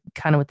started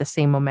kind of with the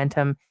same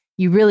momentum.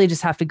 You really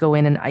just have to go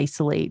in and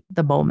isolate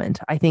the moment.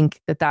 I think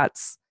that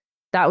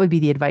would be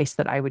the advice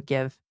that I would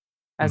give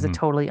as a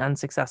totally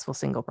unsuccessful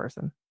single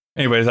person.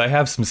 Anyways, I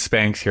have some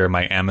Spanx here in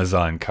my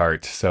Amazon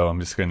cart, so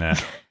I'm just gonna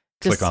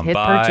click on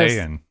buy purchase.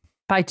 And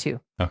buy two.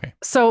 Okay.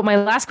 So my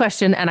last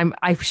question, and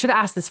I should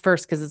ask this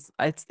first because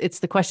it's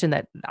the question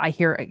that I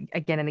hear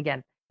again and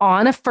again.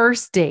 On a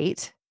first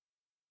date,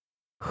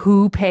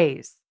 who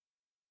pays?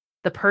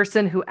 The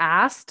person who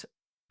asked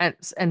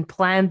and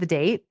planned the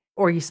date,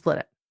 or you split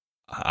it?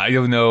 I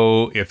don't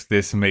know if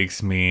this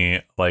makes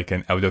me like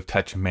an out of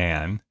touch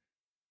man.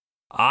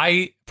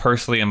 I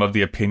personally am of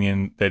the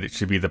opinion that it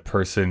should be the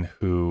person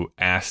who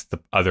asked the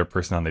other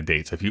person on the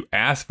date. So if you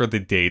ask for the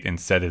date and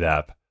set it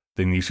up,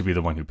 then you should be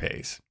the one who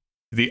pays.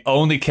 The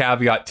only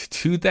caveat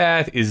to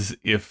that is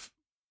if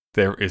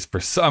there is for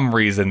some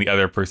reason the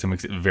other person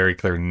makes it very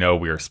clear, no,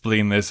 we are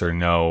splitting this, or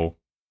no,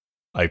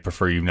 I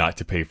prefer you not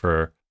to pay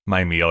for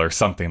my meal or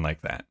something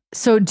like that.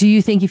 So do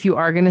you think if you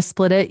are going to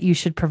split it, you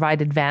should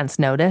provide advance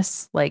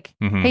notice? Like,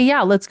 hey,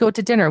 yeah, let's go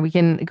to dinner. We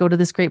can go to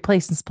this great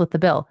place and split the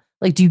bill.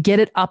 Like, do you get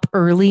it up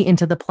early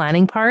into the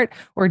planning part,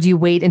 or do you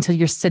wait until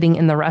you're sitting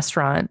in the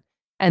restaurant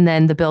and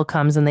then the bill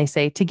comes and they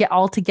say to get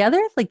all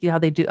together? Like how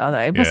they do. Oh,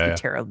 it must be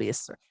terribly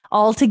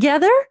all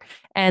together.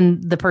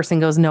 And the person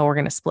goes, no, we're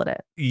going to split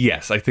it.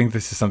 Yes. I think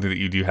this is something that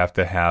you do have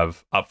to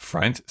have up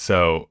front.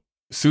 So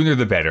sooner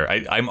the better.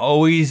 I'm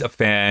always a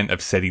fan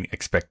of setting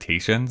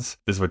expectations.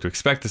 This is what to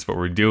expect. This is what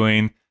we're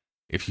doing.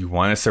 If you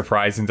want to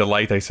surprise and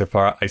delight, I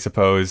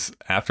suppose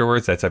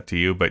afterwards, that's up to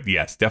you. But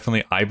yes,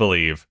 definitely, I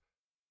believe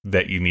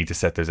that you need to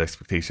set those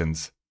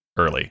expectations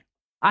early.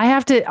 I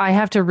have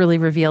to really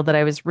reveal that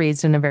I was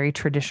raised in a very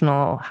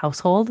traditional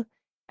household.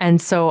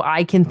 And so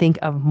I can think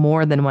of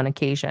more than one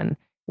occasion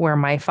where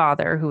my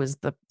father, who was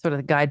the sort of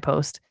the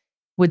guidepost,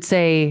 would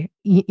say,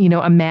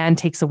 a man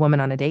takes a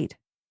woman on a date.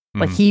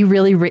 Like he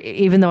really,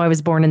 even though I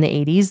was born in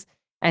the 80s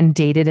and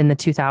dated in the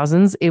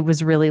 2000s, it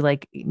was really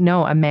like,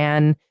 no, a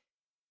man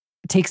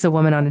takes a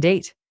woman on a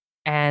date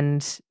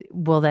and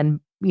will then,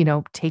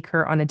 take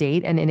her on a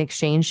date. And in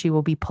exchange, she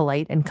will be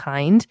polite and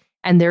kind.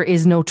 And there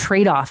is no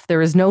trade-off.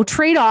 There is no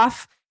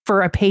trade-off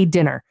for a paid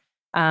dinner.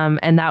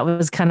 And that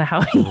was kind of how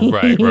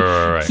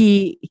right.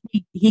 he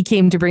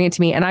came to bring it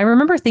to me. And I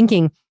remember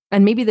thinking,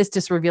 and maybe this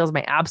just reveals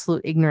my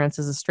absolute ignorance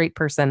as a straight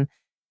person,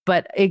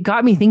 but it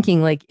got me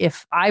thinking, like,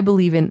 if I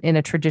believe in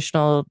a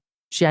traditional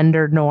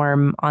gender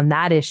norm on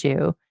that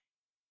issue,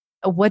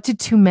 what did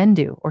two men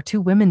do or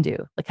two women do?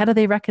 Like, how do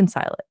they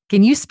reconcile it?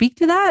 Can you speak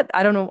to that?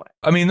 I don't know.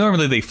 I mean,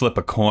 normally they flip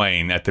a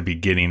coin at the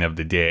beginning of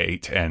the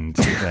date, and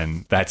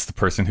then that's the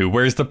person who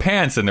wears the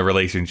pants in the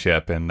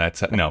relationship. And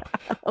that's no.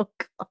 Oh,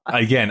 God.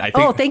 Again, I think.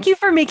 Oh, thank you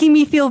for making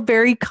me feel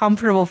very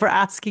comfortable for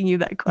asking you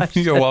that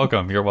question. You're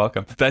welcome. You're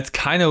welcome. That's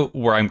kind of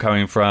where I'm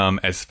coming from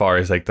as far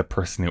as like the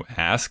person who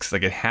asks.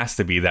 Like, it has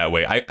to be that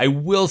way. I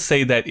will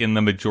say that in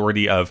the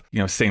majority of,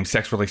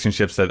 same-sex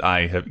relationships that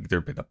I have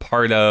either been a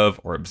part of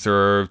or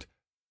observed,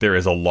 there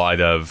is a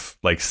lot of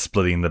like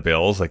splitting the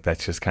bills. Like,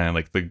 that's just kind of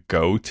like the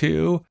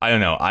go-to. I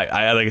don't know.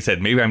 I like I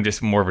said, maybe I'm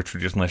just more of a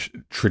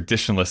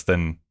traditionalist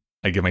than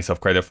I give myself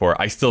credit for.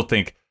 I still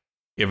think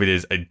if it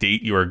is a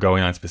date you are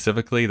going on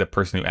specifically, the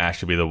person who asked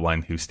should be the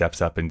one who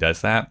steps up and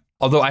does that.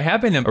 Although I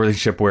have been in a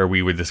relationship where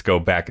we would just go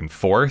back and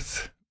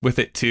forth with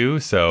it too.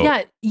 So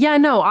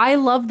no, I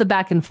love the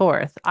back and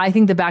forth. I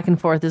think the back and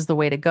forth is the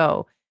way to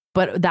go.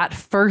 But that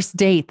first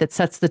date that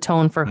sets the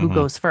tone for who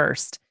goes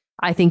first,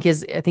 I think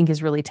is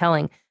really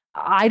telling.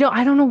 I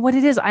don't know what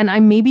it is. And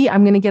I'm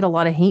going to get a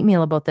lot of hate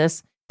mail about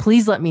this.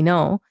 Please let me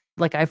know.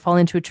 Like I fall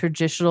into a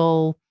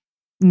traditional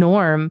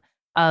norm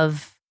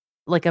of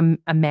like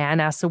a man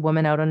asks a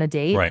woman out on a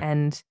date. Right.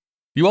 And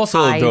you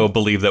also though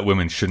believe that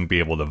women shouldn't be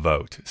able to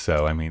vote.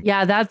 So I mean,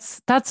 yeah,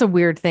 that's a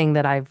weird thing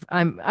that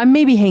I'm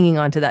maybe hanging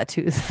on to that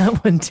too.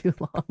 That one too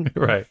long.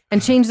 Right.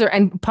 And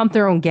and pump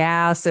their own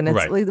gas. And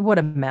it's like, what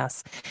a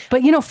mess.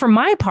 But for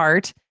my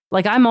part,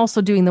 like I'm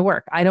also doing the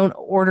work. I don't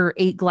order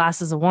 8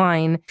 glasses of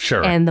wine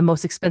and the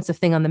most expensive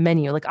thing on the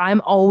menu. Like I'm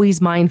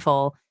always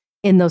mindful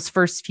in those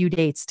first few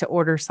dates to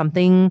order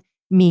something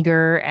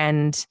meager.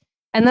 And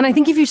then I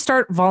think if you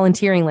start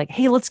volunteering, like,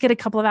 hey, let's get a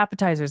couple of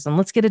appetizers and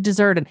let's get a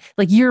dessert. And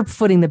like, you're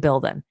footing the bill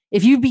then.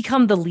 If you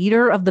become the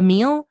leader of the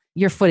meal,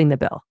 you're footing the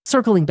bill.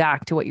 Circling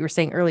back to what you were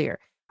saying earlier.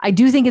 I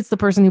do think it's the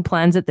person who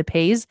plans it that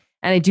pays.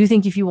 And I do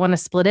think if you want to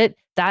split it,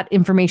 that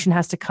information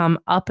has to come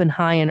up and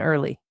high and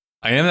early.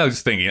 I am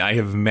just thinking, I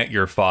have met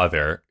your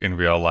father in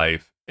real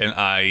life, and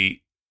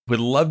I would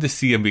love to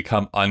see him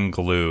become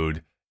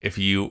unglued if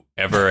you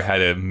ever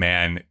had a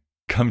man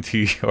come to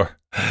your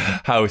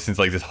house and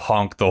like just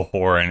honk the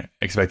horn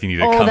expecting you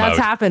to come out. That's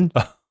happened.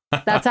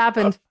 That's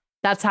happened.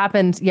 That's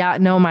happened. Yeah,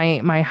 no,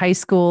 my high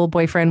school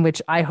boyfriend,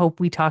 which I hope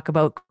we talk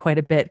about quite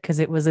a bit because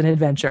it was an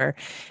adventure.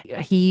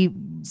 He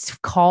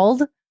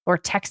called or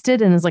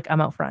texted and was like, I'm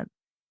out front.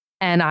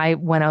 And I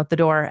went out the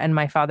door and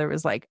my father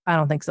was like, I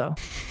don't think so.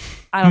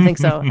 I don't think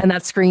so. And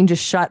that screen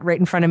just shut right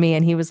in front of me.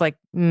 And he was like,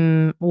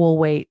 we'll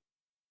wait.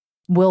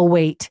 We'll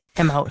wait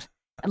him out.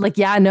 Like,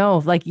 yeah, no,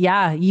 like,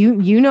 yeah,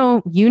 you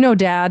know,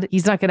 dad,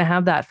 he's not going to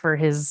have that for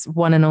his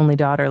one and only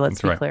daughter.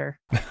 Let's be clear.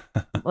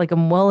 Like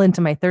I'm well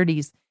into my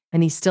 30s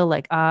and he's still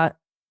like,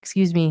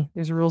 excuse me,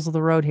 there's rules of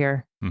the road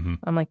here. Mm-hmm.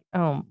 I'm like,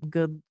 oh,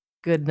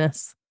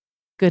 goodness.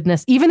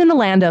 Even in the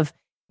land of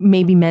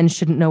maybe men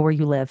shouldn't know where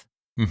you live.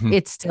 Mm-hmm.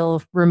 It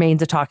still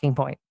remains a talking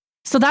point.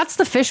 So that's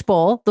the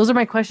fishbowl. Those are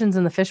my questions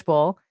in the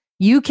fishbowl.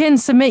 You can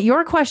submit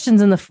your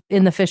questions in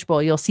the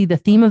fishbowl. You'll see the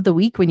theme of the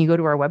week when you go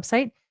to our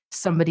website.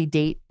 Somebody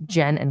date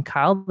Jen and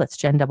Kyle. That's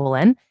Jen double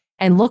N.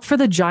 And look for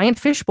the giant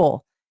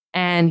fishbowl.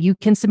 And you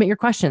can submit your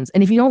questions.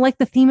 And if you don't like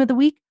the theme of the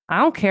week, I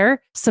don't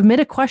care. Submit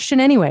a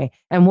question anyway,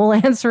 and we'll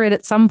answer it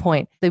at some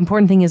point. The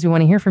important thing is we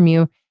want to hear from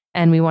you,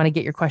 and we want to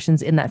get your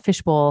questions in that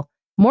fishbowl.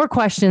 More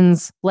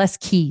questions, less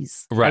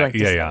keys. Right.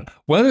 Yeah.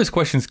 One of those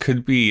questions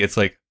could be,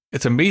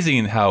 it's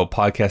amazing how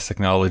podcast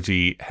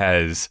technology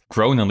has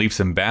grown in leaps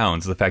and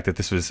bounds. The fact that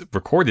this was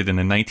recorded in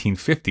the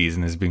 1950s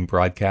and is being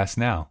broadcast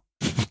now.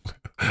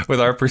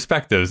 With our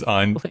perspectives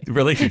on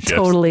relationships.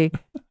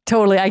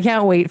 Totally. I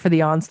can't wait for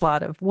the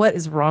onslaught of what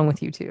is wrong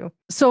with you two.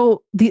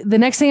 So the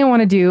next thing I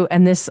want to do,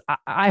 and this,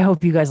 I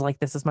hope you guys like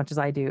this as much as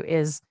I do,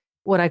 is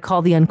what I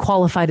call the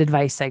unqualified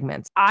advice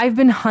segments. I've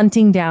been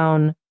hunting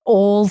down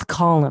old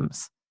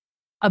columns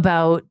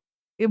about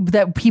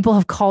that people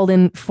have called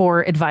in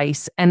for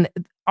advice. And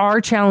our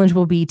challenge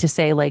will be to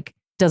say, like,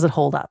 does it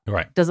hold up?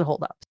 Right. Does it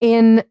hold up?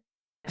 In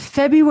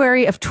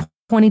February of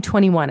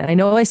 2021, and I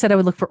know I said I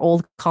would look for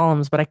old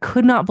columns, but I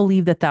could not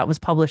believe that was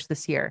published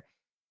this year.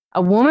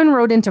 A woman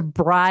wrote into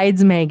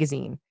Brides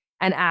magazine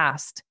and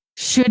asked,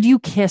 should you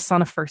kiss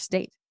on a first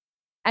date?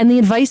 And the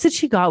advice that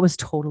she got was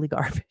totally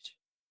garbage.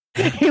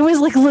 It was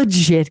like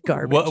legit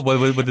garbage.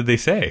 What did they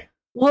say?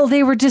 Well,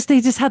 they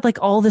just had like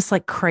all this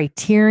like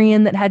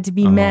criterion that had to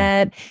be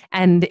met.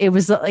 And it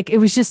was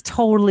just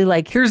totally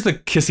like, here's the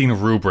kissing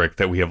rubric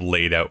that we have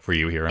laid out for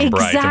you here in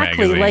Brides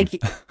magazine.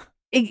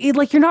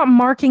 Like you're not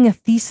marking a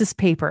thesis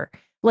paper.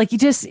 Like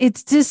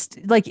it's just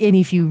like, and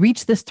if you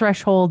reach this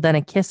threshold, then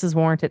a kiss is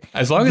warranted.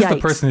 As long as the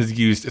person has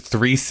used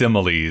 3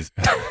 similes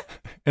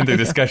in their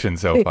discussion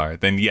so far,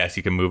 then yes,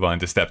 you can move on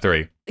to step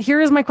 3.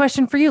 Here is my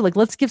question for you. Like,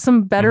 let's give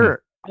some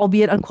better,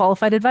 albeit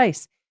unqualified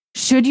advice.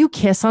 Should you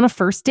kiss on a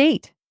first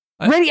date?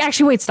 Ready?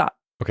 Actually, wait, stop.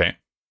 Okay.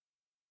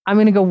 I'm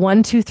going to go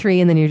 1, 2,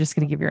 3, and then you're just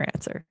going to give your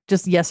answer.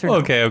 Just yes or no.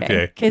 Okay.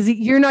 Because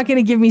you're not going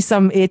to give me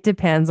it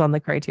depends on the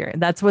criteria.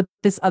 That's what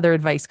this other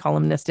advice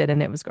columnist did,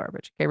 and it was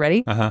garbage. Okay,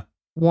 ready?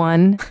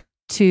 1,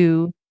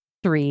 2,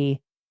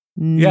 3.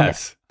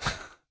 Yes.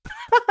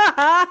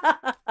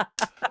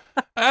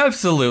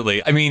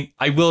 Absolutely. I mean,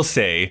 I will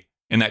say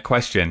in that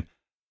question,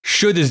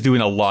 should is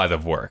doing a lot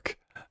of work.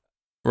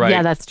 Right.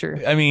 Yeah, that's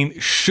true. I mean,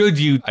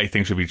 I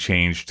think should be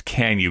changed.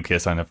 Can you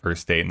kiss on a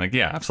first date? And like,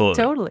 yeah,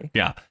 absolutely. Totally.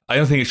 Yeah. I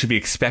don't think it should be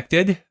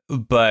expected,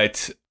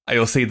 but I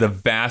will say the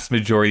vast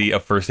majority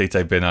of first dates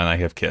I've been on, I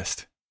have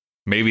kissed.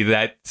 Maybe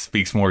that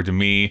speaks more to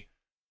me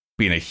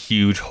being a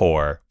huge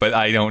whore, but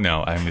I don't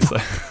know. I'm just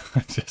like,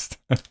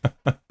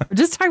 We're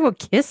just talking about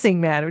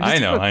kissing, man. I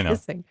know.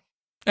 Kissing.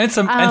 And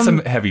some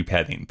heavy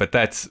petting, but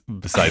that's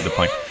beside the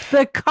point.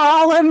 The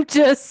column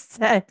just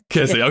said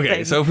kissing.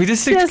 Okay, so if we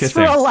just stick to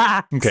kissing. Just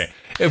relax. Okay.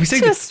 If we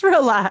stick just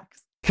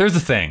relax. Here's the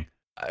thing.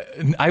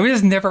 I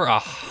was never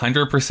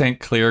 100%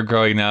 clear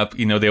growing up.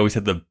 You know, they always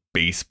had the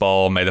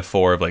baseball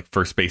metaphor of like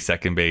first base,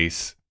 second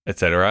base,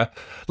 etc.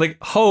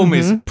 Like home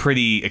is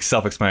pretty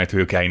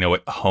self-explanatory. Okay, I know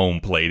what home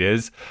plate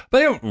is,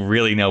 but I don't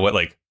really know what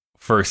like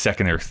first,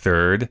 second, or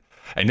third.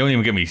 And don't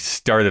even get me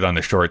started on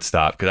the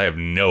shortstop because I have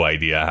no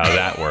idea how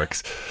that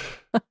works.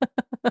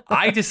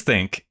 I just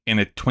think in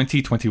a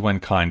 2021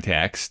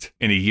 context,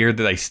 in a year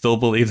that I still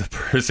believe the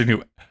person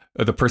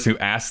who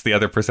asks the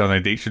other person on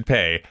a date should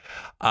pay,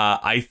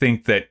 I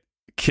think that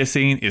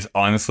kissing is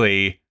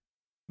honestly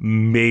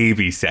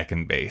maybe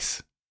second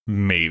base.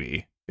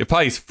 Maybe. It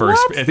probably is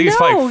first. What? I think it's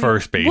probably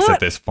first base at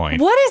this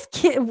point. What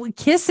is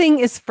kissing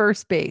is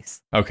first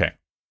base. Okay.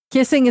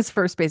 Kissing is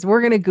first base.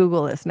 We're going to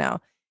Google this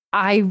now.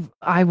 I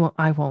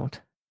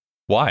won't.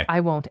 Why? I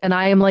won't. And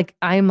I am like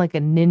a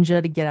ninja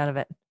to get out of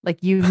it.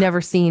 Like you've never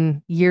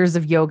seen years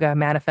of yoga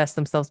manifest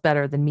themselves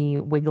better than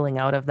me wiggling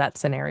out of that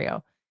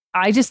scenario.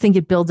 I just think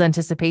it builds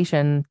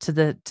anticipation to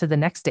the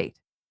next date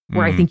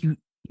where I think you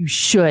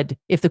should,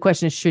 if the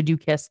question is, should you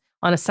kiss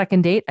on a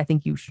second date? I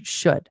think you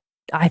should.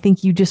 I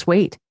think you just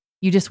wait.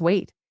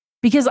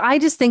 Because I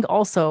just think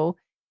also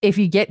if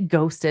you get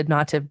ghosted,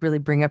 not to really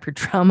bring up your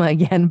trauma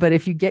again, but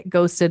if you get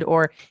ghosted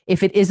or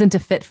if it isn't a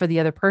fit for the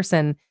other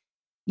person,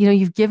 you know,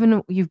 you've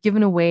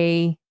given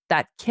away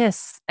that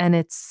kiss and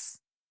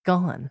it's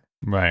gone.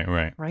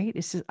 Right.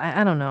 It's just,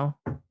 I don't know.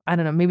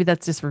 Maybe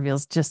that just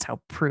reveals just how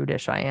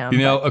prudish I am. You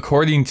know,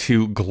 according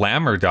to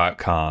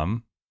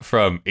glamour.com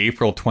from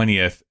April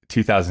 20th,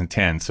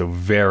 2010, so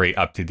very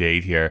up to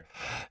date here,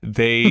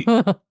 they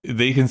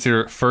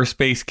consider first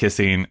base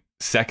kissing,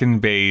 second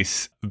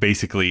base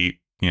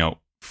basically, you know,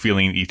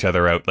 feeling each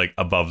other out like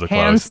above the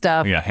clothes.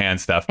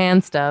 Hand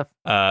stuff.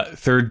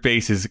 Third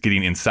base is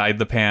getting inside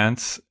the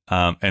pants.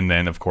 And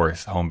then of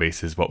course, home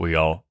base is what we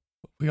all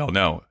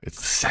know. It's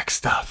the sex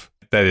stuff.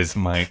 That is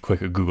my quick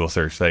Google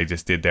search that I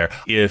just did there.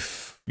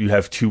 If you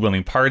have two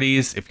willing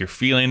parties, if you're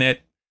feeling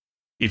it,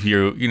 if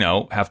you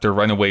have to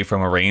run away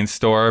from a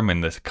rainstorm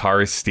and the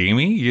car is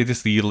steamy,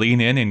 you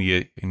lean in and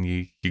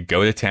you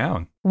go to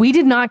town. We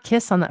did not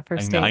kiss on that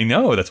first date. I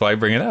know. That's why I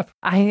bring it up.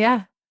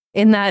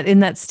 In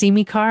that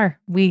steamy car,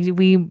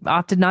 we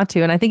opted not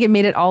to, and I think it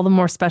made it all the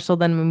more special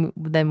than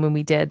when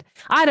we did.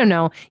 I don't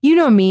know. You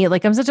know me,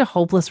 like I'm such a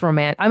hopeless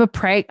romantic.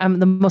 I'm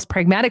the most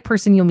pragmatic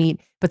person you'll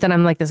meet, but then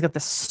I'm like, there's got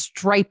this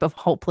stripe of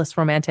hopeless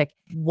romantic.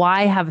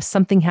 Why have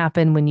something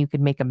happen when you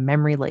could make a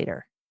memory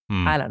later?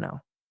 I don't know.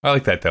 I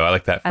like that though. I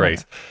like that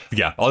phrase.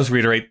 Yeah, I'll just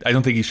reiterate. I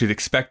don't think you should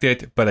expect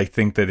it, but I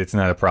think that it's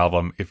not a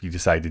problem if you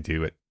decide to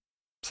do it.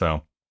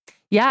 So.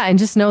 Yeah, and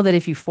just know that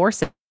if you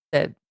force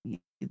it,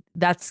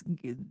 that's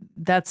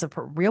a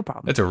real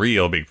problem. That's a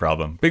real big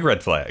problem. Big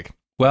red flag.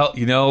 Well,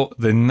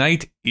 the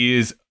night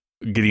is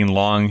getting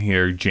long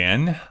here,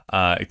 Jen.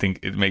 I think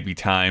it might be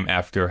time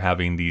after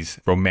having these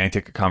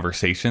romantic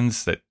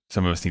conversations that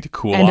some of us need to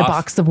cool off. And a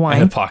box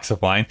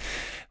of wine.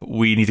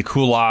 We need to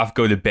cool off,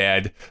 go to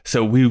bed.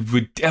 So we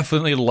would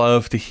definitely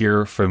love to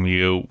hear from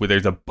you.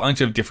 There's a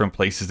bunch of different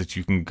places that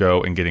you can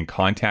go and get in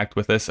contact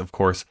with us. Of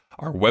course,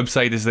 our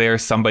website is there.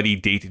 Somebody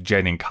Date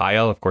Jen and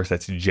Kyle. Of course,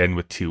 that's Jen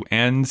with 2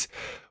 N's.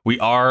 We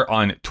are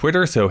on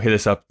Twitter, so hit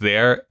us up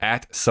there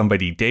at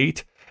Somebody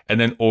Date.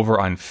 And then over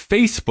on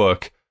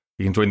Facebook,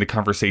 you can join the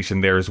conversation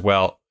there as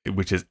well,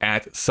 which is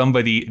at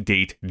Somebody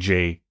Date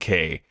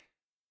JK.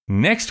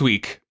 Next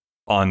week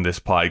on this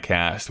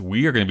podcast,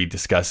 we are going to be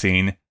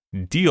discussing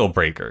deal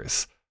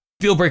breakers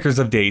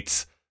of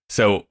dates.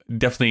 So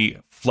definitely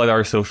flood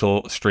our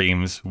social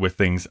streams with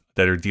things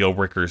that are deal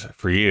breakers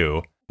for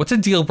you. What's a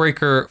deal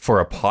breaker for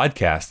a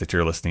podcast that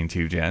you're listening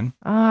to, Jen?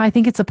 I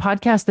think it's a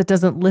podcast that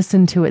doesn't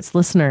listen to its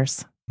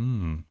listeners.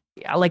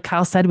 Yeah, like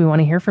Kyle said, we want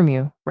to hear from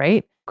you,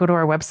 right? Go to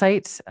our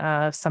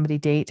website, Somebody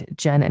Date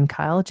Jen and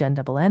Kyle, Jen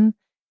double N.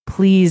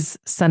 Please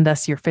send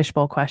us your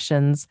fishbowl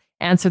questions.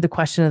 Answer the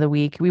question of the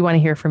week. We want to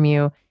hear from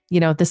you.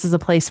 This is a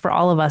place for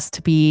all of us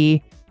to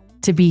be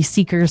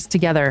seekers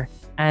together.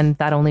 And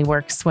that only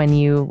works when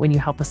you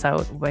help us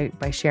out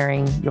by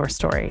sharing your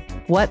story.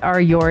 What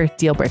are your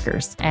deal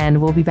breakers?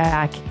 And we'll be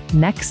back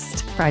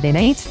next Friday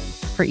night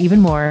for even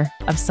more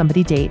of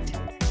Somebody Date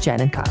Jen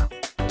and Kyle.